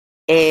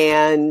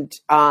 And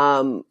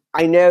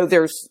I know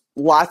there's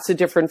lots of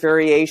different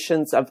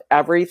variations of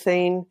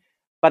everything,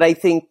 but I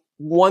think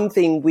one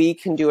thing we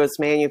can do as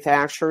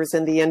manufacturers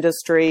in the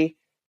industry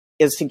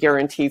is to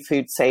guarantee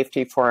food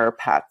safety for our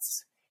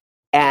pets.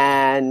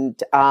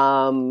 And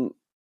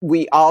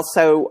we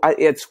also,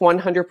 it's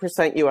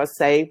 100%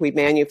 USA. We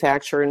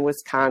manufacture in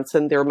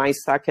Wisconsin. They're my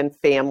second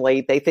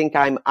family. They think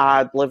I'm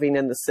odd living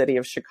in the city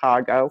of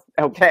Chicago.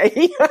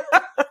 Okay.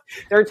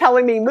 They're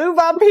telling me, move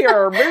up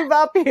here.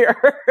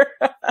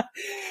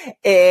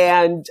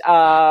 And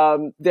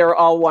they're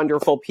all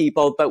wonderful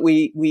people, but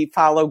we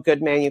follow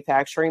good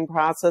manufacturing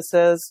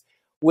processes,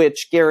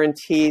 which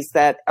guarantees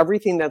that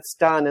everything that's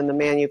done in the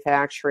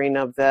manufacturing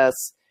of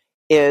this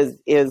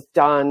is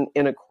done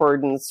in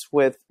accordance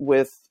with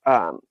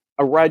a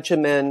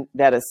regimen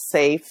that is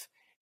safe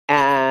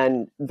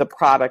and the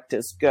product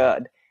is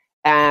good.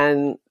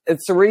 And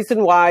it's the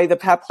reason why the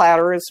pet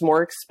platter is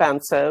more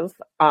expensive,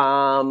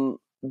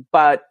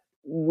 but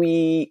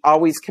we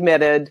always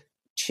committed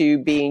to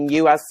being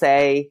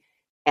USA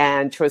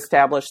and to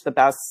establish the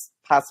best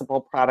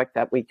possible product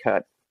that we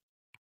could.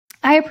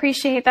 I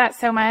appreciate that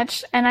so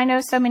much. And I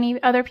know so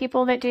many other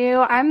people that do.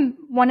 I'm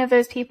one of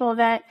those people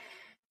that,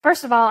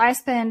 first of all, I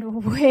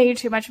spend way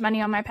too much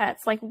money on my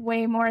pets, like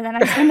way more than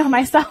I spend on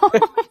myself.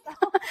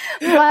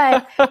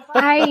 But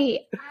I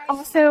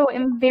also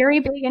am very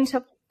big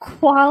into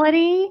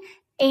quality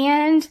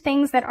and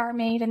things that are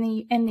made in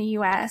the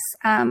U.S.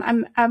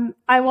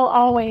 I will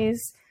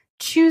always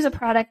choose a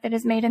product that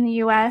is made in the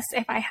U.S.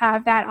 if I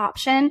have that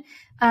option.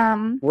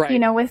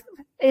 Right.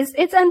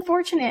 It's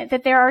unfortunate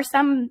that there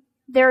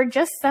are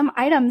just some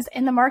items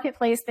in the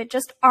marketplace that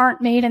just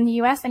aren't made in the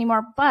U.S.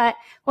 anymore. But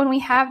when we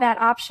have that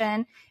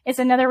option, it's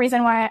another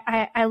reason why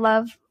I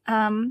love,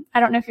 I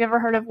don't know if you've ever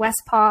heard of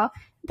Westpaw.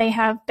 They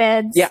have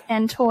beds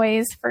and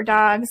toys for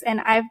dogs.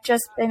 And I've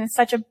just been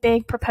such a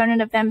big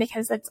proponent of them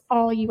because it's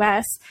all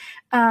U.S.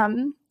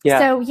 I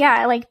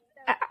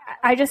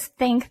just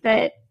think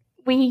that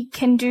we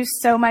can do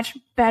so much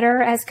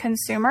better as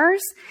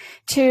consumers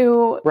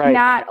to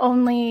not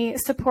only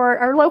support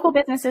our local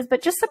businesses,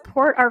 but just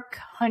support our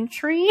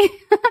country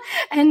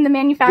and the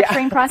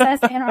manufacturing process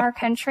in our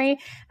country.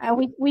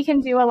 We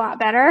can do a lot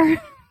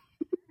better.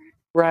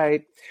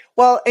 Right.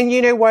 Well, and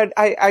you know what?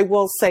 I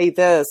will say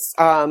this.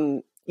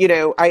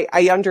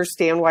 I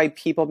understand why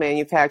people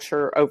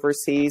manufacture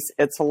overseas.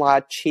 It's a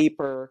lot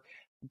cheaper.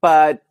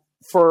 But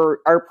for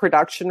our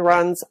production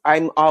runs,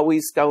 I'm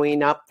always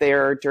going up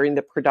there during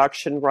the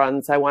production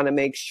runs. I want to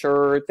make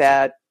sure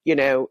that,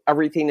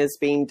 everything is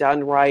being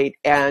done right.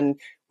 And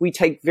we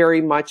take very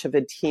much of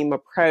a team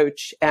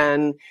approach.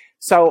 And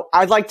so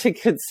I'd like to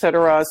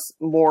consider us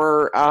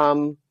more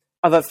of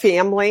a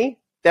family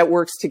that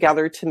works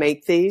together to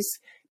make these,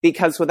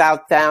 because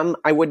without them,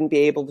 I wouldn't be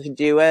able to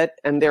do it.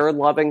 And their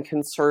love and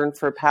concern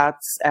for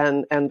pets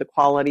and the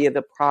quality of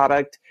the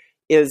product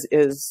is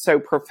so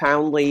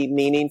profoundly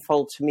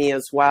meaningful to me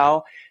as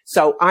well.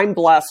 So I'm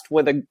blessed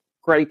with a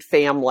great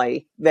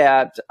family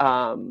that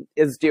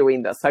is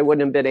doing this. I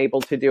wouldn't have been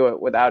able to do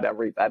it without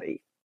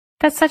everybody.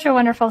 That's such a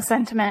wonderful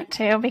sentiment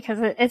too, because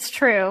it's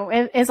true.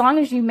 As long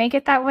as you make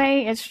it that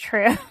way, it's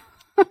true.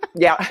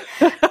 Yeah.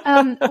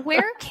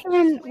 Where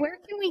can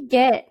we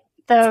get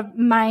the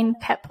Mine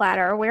Pet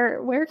Platter?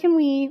 Where can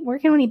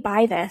we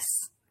buy this?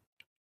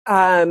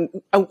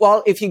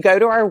 Well, if you go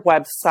to our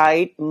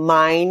website,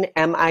 Mine,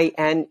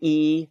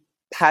 MINE,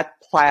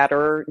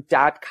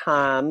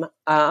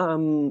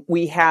 petplatter.com,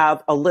 we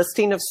have a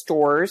listing of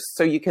stores,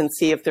 so you can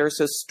see if there's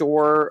a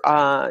store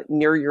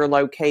near your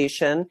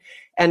location.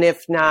 And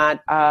if not,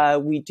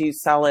 we do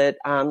sell it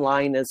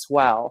online as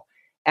well.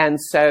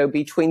 And so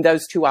between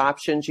those two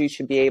options, you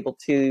should be able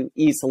to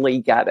easily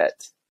get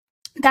it.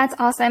 That's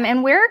awesome.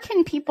 And where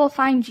can people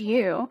find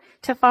you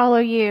to follow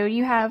you?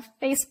 You have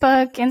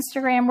Facebook,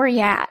 Instagram, where are you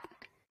at?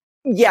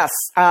 Yes,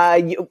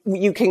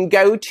 you can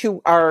go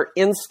to our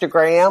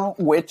Instagram,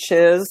 which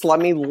is, let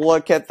me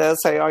look at this.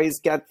 I always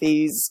get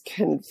these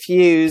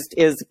confused,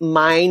 is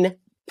Mine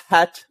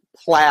Pet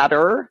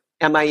Platter,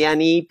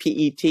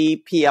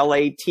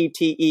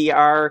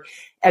 MINEPETPLATTER,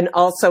 and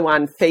also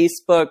on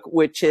Facebook,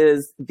 which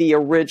is the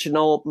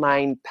original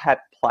Mine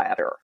Pet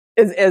Platter.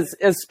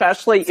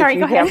 Especially Sorry, if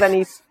you go have ahead.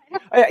 any,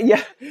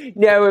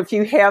 if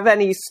you have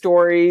any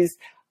stories,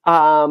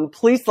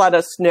 please let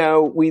us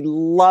know. We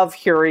love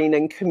hearing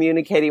and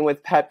communicating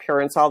with pet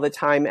parents all the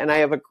time. And I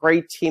have a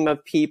great team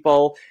of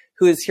people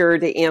who is here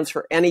to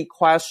answer any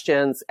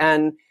questions.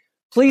 And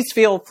please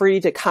feel free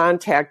to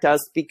contact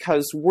us,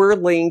 because we're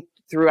linked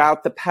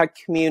throughout the pet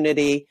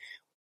community.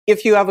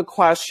 If you have a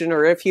question,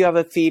 or if you have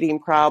a feeding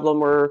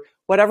problem, or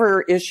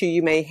whatever issue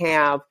you may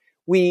have,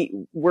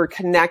 we're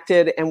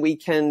connected, and we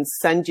can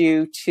send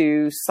you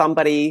to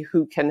somebody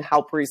who can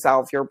help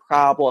resolve your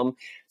problem.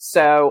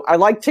 So I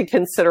like to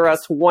consider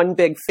us one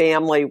big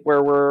family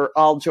where we're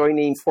all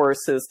joining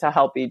forces to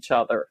help each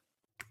other.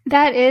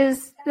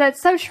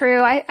 That's so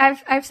true.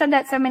 I've said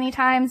that so many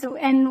times,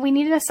 and we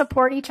need to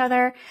support each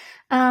other,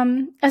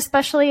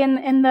 especially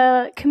in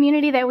the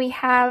community that we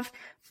have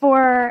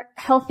for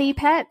healthy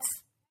pets.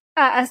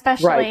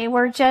 Especially, Right.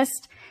 We're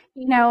just,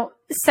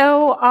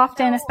 so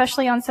often,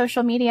 especially on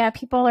social media,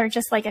 people are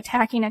just like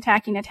attacking.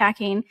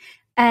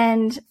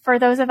 And for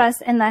those of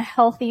us in the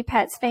healthy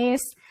pet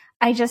space,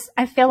 I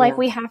feel like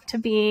we have to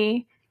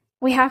be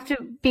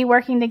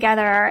working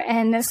together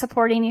and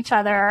supporting each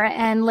other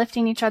and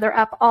lifting each other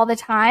up all the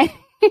time.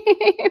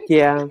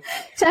 Yeah.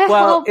 To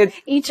help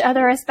each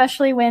other,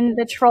 especially when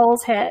the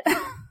trolls hit.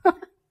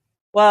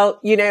 Well,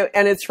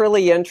 and it's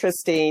really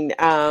interesting.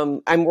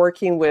 I'm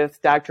working with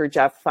Dr.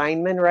 Jeff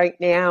Feynman right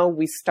now.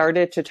 We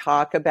started to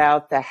talk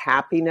about the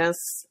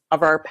happiness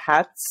of our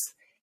pets.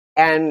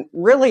 And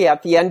really,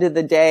 at the end of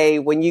the day,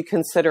 when you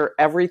consider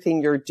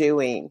everything you're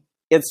doing,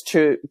 it's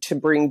to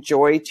bring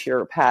joy to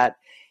your pet.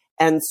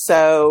 And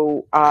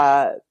so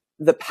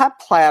the Pet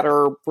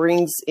Platter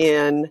brings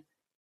in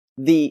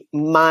the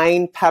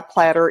Mine Pet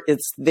Platter.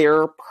 It's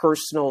their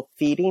personal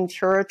feeding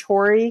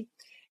territory.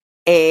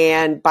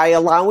 And by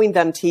allowing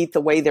them to eat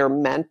the way they're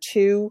meant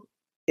to,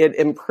 it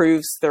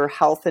improves their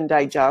health and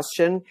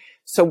digestion.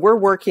 So we're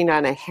working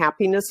on a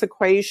happiness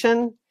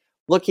equation,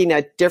 looking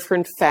at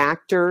different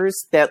factors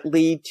that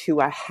lead to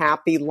a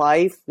happy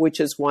life, which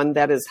is one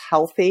that is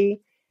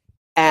healthy.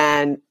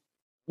 And,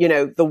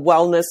 the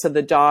wellness of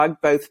the dog,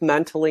 both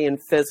mentally and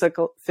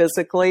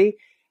physically,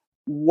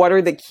 what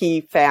are the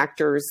key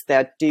factors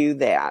that do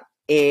that?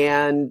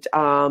 And,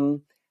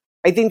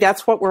 I think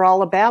that's what we're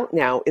all about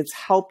now. It's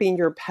helping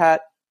your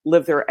pet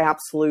live their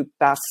absolute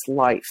best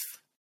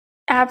life.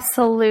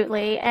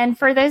 Absolutely. And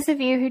for those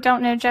of you who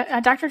don't know,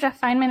 Dr.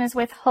 Jeff Feynman is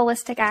with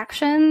Holistic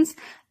Actions,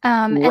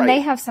 and they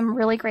have some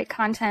really great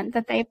content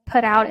that they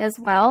put out as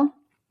well.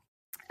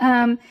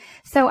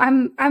 So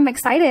I'm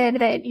excited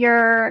that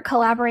you're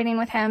collaborating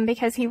with him,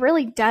 because he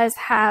really does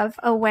have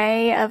a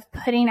way of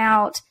putting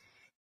out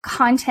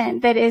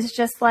content that is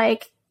just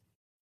like,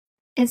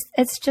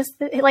 it's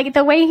just like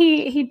the way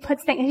he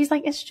puts things. He's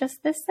like, it's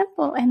just this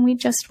simple, and we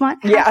just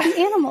want happy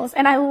animals,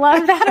 and I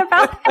love that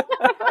about him.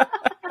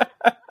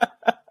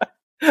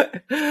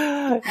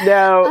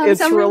 No, it's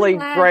so really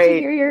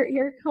great. To hear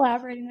you're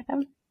collaborating with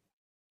him.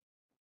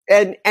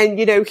 And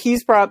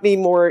he's brought me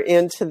more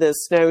into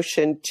this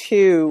notion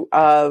too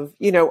of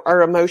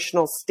our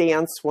emotional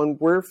stance when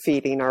we're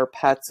feeding our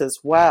pets as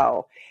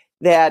well.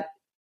 That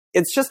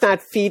it's just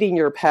not feeding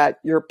your pet.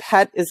 Your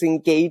pet is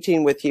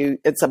engaging with you.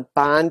 It's a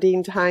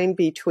bonding time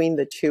between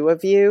the two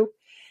of you.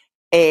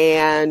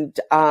 And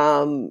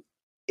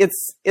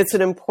it's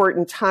an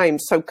important time.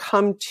 So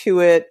come to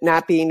it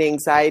not being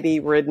anxiety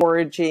ridden,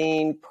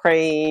 foraging,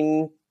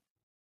 praying,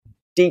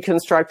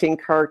 deconstructing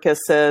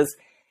carcasses.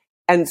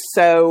 And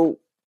so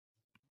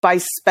by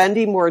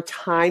spending more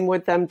time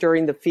with them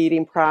during the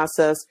feeding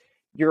process,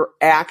 you're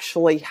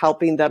actually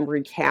helping them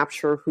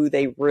recapture who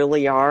they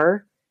really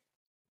are.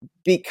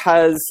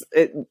 Because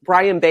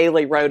Brian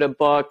Bailey wrote a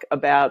book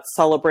about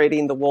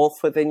celebrating the wolf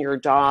within your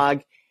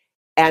dog.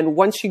 And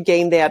once you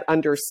gain that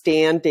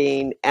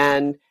understanding,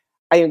 and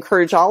I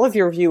encourage all of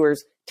your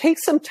viewers, take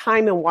some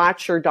time and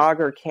watch your dog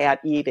or cat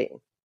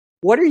eating.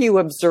 What are you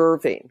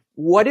observing?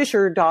 What is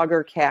your dog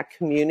or cat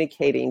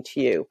communicating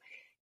to you?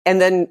 And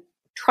then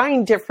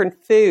trying different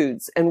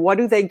foods, and what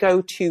do they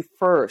go to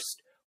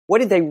first?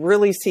 What do they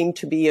really seem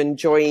to be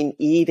enjoying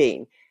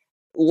eating?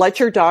 Let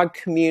your dog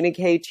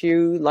communicate to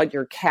you, let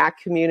your cat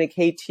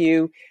communicate to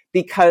you,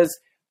 because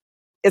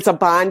it's a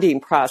bonding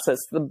process.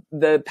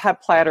 The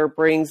pet platter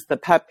brings the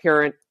pet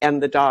parent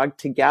and the dog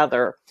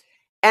together.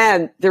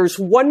 And there's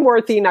one more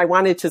thing I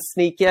wanted to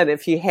sneak in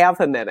if you have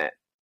a minute.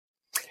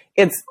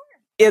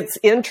 It's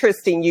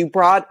interesting. You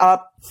brought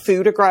up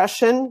food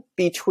aggression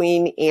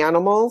between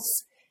animals,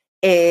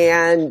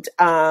 and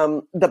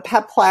the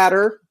pet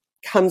platter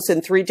comes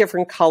in 3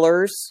 different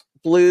colors: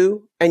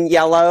 blue and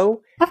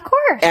yellow. Of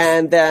course.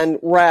 And then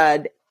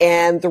red.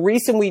 And the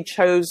reason we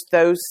chose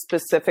those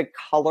specific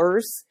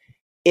colors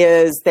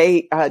is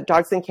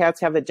dogs and cats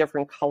have a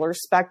different color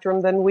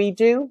spectrum than we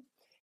do.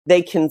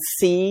 They can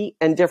see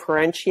and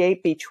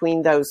differentiate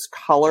between those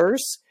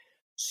colors.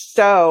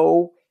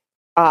 So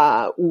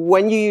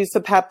when you use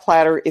the pet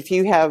platter, if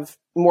you have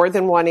more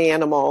than one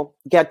animal,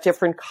 get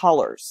different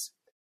colors.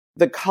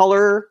 The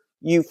color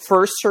you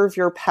first serve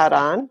your pet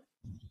on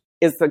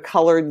is the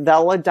color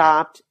they'll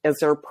adopt as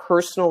their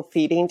personal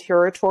feeding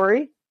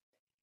territory,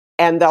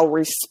 and they'll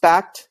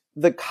respect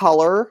the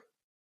color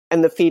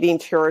and the feeding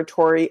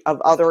territory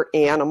of other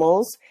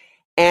animals.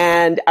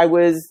 And I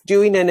was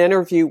doing an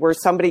interview where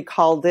somebody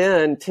called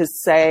in to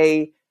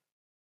say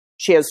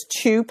she has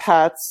 2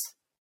 pets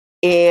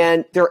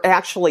and they're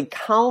actually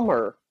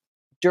calmer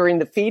during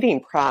the feeding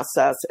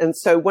process. And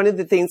so one of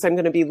the things I'm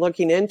going to be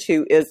looking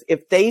into is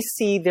if they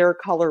see their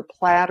color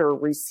platter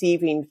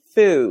receiving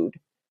food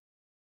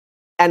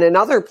and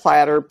another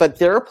platter, but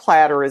their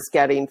platter is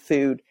getting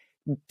food,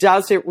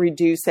 does it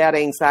reduce that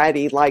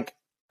anxiety? Like,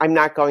 I'm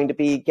not going to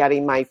be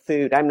getting my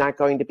food. I'm not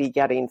going to be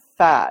getting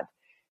fed.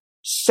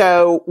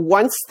 So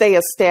once they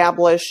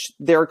establish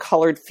their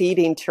colored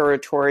feeding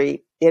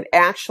territory, it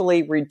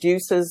actually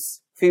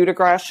reduces food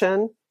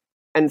aggression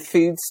and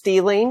food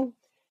stealing.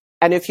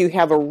 And if you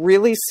have a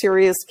really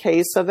serious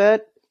case of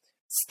it,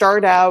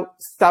 start out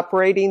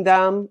separating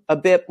them a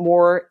bit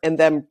more and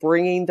then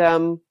bringing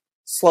them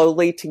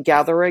slowly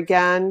together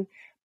again.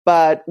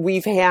 But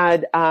we've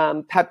had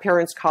pet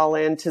parents call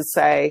in to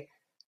say,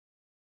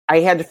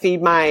 I had to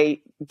feed my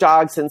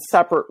dogs in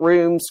separate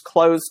rooms,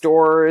 closed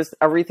doors,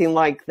 everything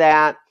like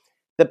that.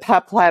 The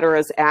pet platter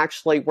has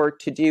actually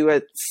worked to do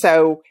it.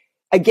 So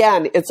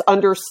again, it's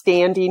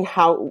understanding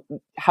how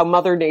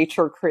Mother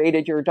Nature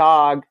created your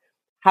dog.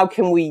 How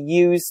can we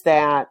use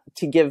that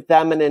to give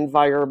them an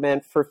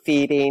environment for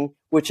feeding,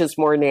 which is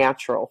more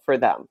natural for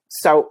them?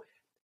 So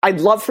I'd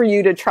love for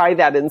you to try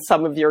that in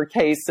some of your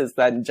cases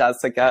then,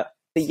 Jessica.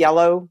 The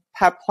yellow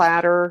pet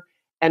platter,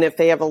 and if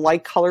they have a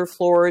light color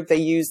floor, they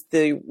use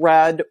the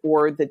red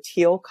or the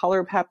teal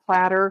color pet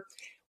platter.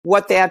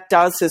 What that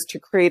does is to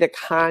create a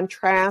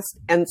contrast.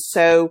 And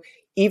so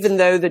even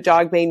though the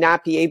dog may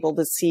not be able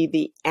to see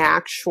the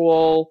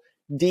actual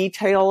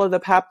detail of the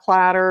pet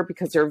platter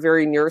because they're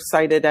very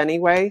nearsighted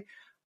anyway,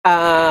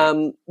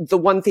 the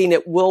one thing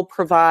it will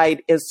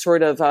provide is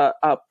sort of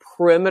a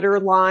perimeter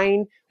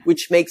line,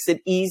 which makes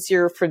it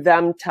easier for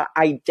them to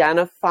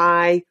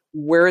identify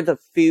where the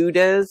food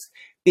is,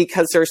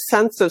 because their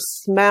sense of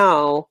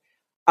smell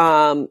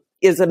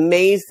is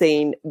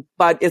amazing,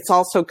 but it's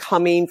also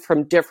coming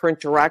from different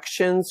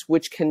directions,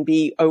 which can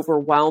be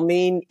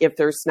overwhelming if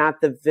there's not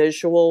the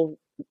visual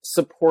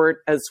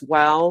support as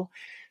well.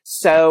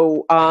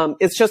 So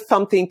it's just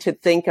something to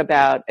think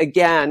about.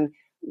 Again,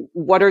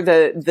 what are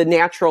the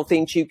natural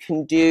things you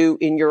can do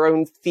in your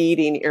own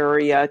feeding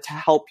area to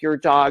help your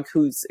dog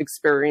who's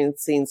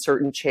experiencing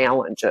certain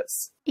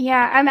challenges?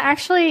 Yeah, I'm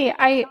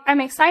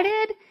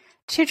excited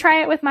to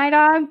try it with my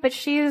dog, but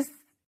she's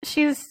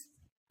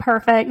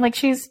perfect. Like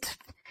she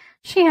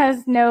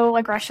has no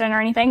aggression or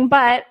anything,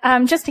 but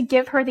just to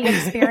give her the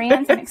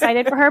experience, I'm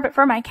excited for her. But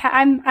for my cat,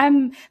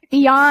 I'm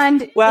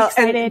beyond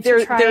excited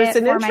to try it for my cat. There's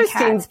an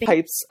interesting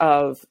types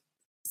of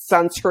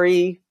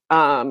sensory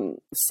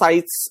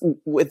sites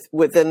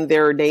within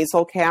their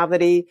nasal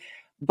cavity,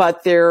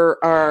 but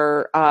there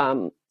are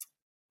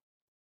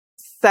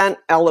scent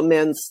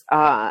elements,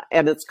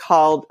 and it's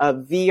called a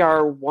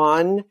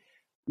VR1,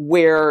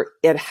 where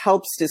it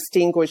helps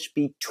distinguish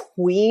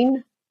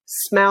between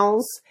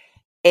smells.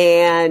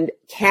 And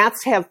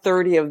cats have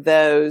 30 of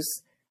those,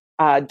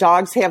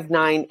 dogs have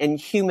 9, and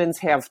humans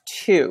have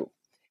 2.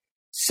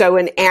 So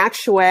in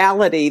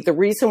actuality, the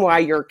reason why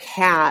your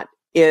cat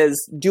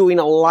is doing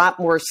a lot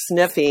more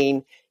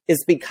sniffing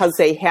is because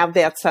they have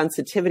that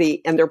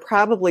sensitivity, and they're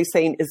probably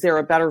saying, is there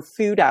a better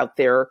food out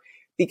there?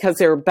 Because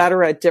they're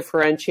better at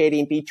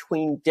differentiating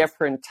between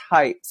different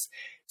types.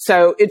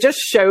 So it just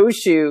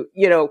shows you,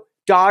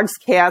 dogs,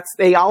 cats,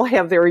 they all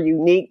have their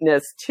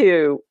uniqueness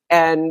too.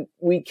 And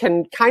we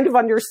can kind of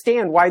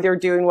understand why they're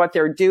doing what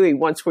they're doing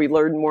once we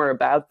learn more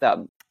about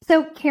them.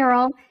 So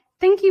Carol,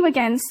 thank you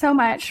again so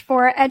much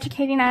for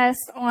educating us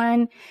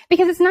on,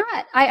 because it's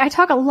not, I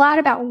talk a lot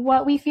about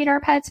what we feed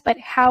our pets, but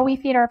how we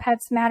feed our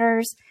pets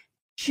matters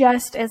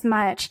just as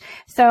much.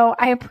 So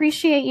I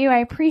appreciate you. I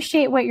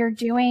appreciate what you're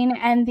doing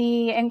and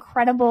the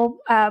incredible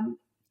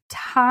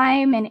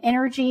time and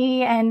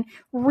energy and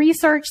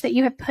research that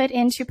you have put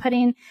into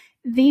putting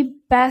the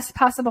best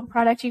possible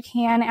product you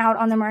can out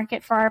on the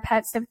market for our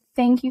pets. So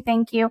thank you.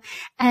 Thank you.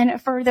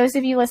 And for those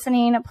of you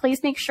listening,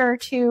 please make sure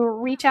to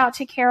reach out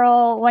to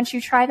Carol once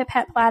you try the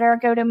Pet Platter.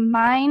 Go to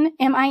Mine,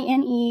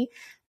 M-I-N-E,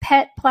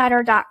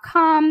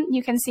 petplatter.com.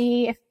 You can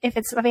see if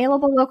it's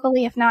available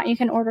locally. If not, you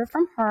can order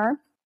from her.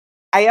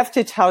 I have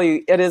to tell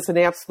you, it is an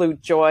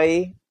absolute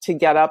joy to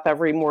get up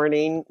every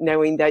morning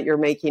knowing that you're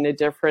making a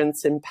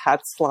difference in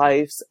pets'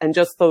 lives, and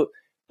just the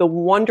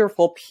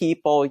wonderful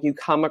people you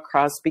come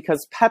across,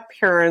 because pet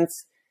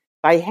parents,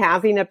 by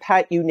having a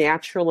pet, you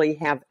naturally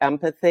have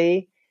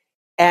empathy.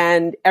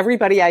 And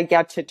everybody I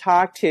get to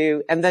talk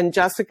to, and then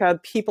Jessica,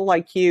 people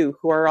like you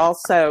who are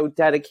also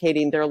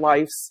dedicating their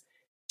lives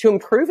to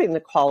improving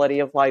the quality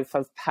of life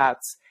of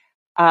pets.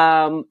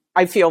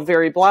 I feel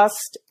very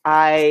blessed.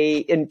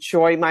 I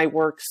enjoy my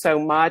work so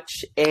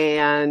much,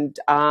 and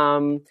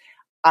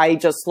I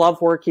just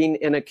love working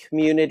in a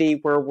community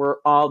where we're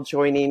all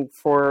joining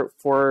for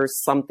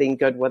something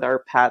good with our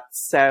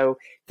pets. So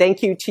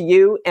thank you to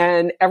you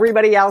and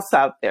everybody else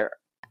out there.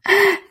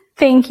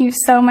 Thank you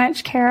so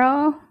much,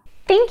 Carol.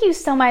 Thank you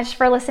so much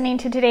for listening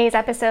to today's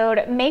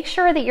episode. Make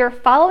sure that you're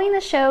following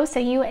the show so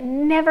you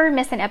never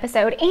miss an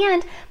episode.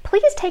 And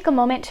please take a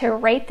moment to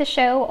rate the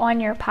show on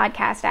your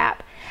podcast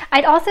app.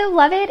 I'd also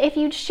love it if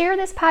you'd share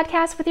this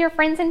podcast with your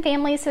friends and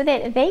family so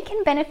that they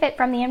can benefit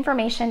from the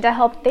information to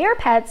help their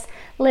pets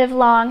live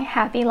long,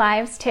 happy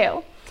lives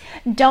too.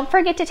 Don't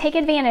forget to take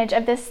advantage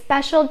of this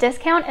special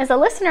discount as a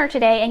listener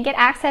today and get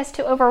access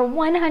to over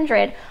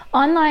 100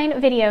 online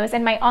videos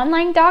and my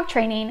online dog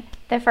training,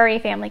 The Furry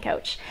Family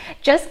Coach.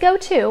 Just go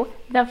to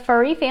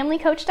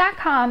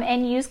thefurryfamilycoach.com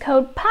and use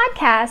code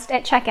PODCAST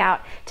at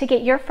checkout to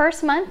get your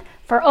first month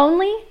for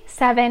only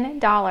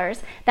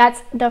 $7.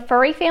 That's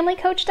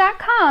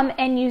thefurryfamilycoach.com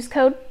and use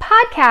code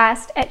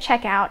PODCAST at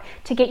checkout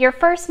to get your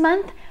first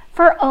month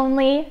for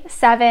only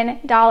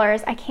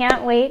 $7. I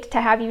can't wait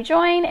to have you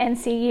join and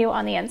see you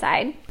on the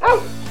inside.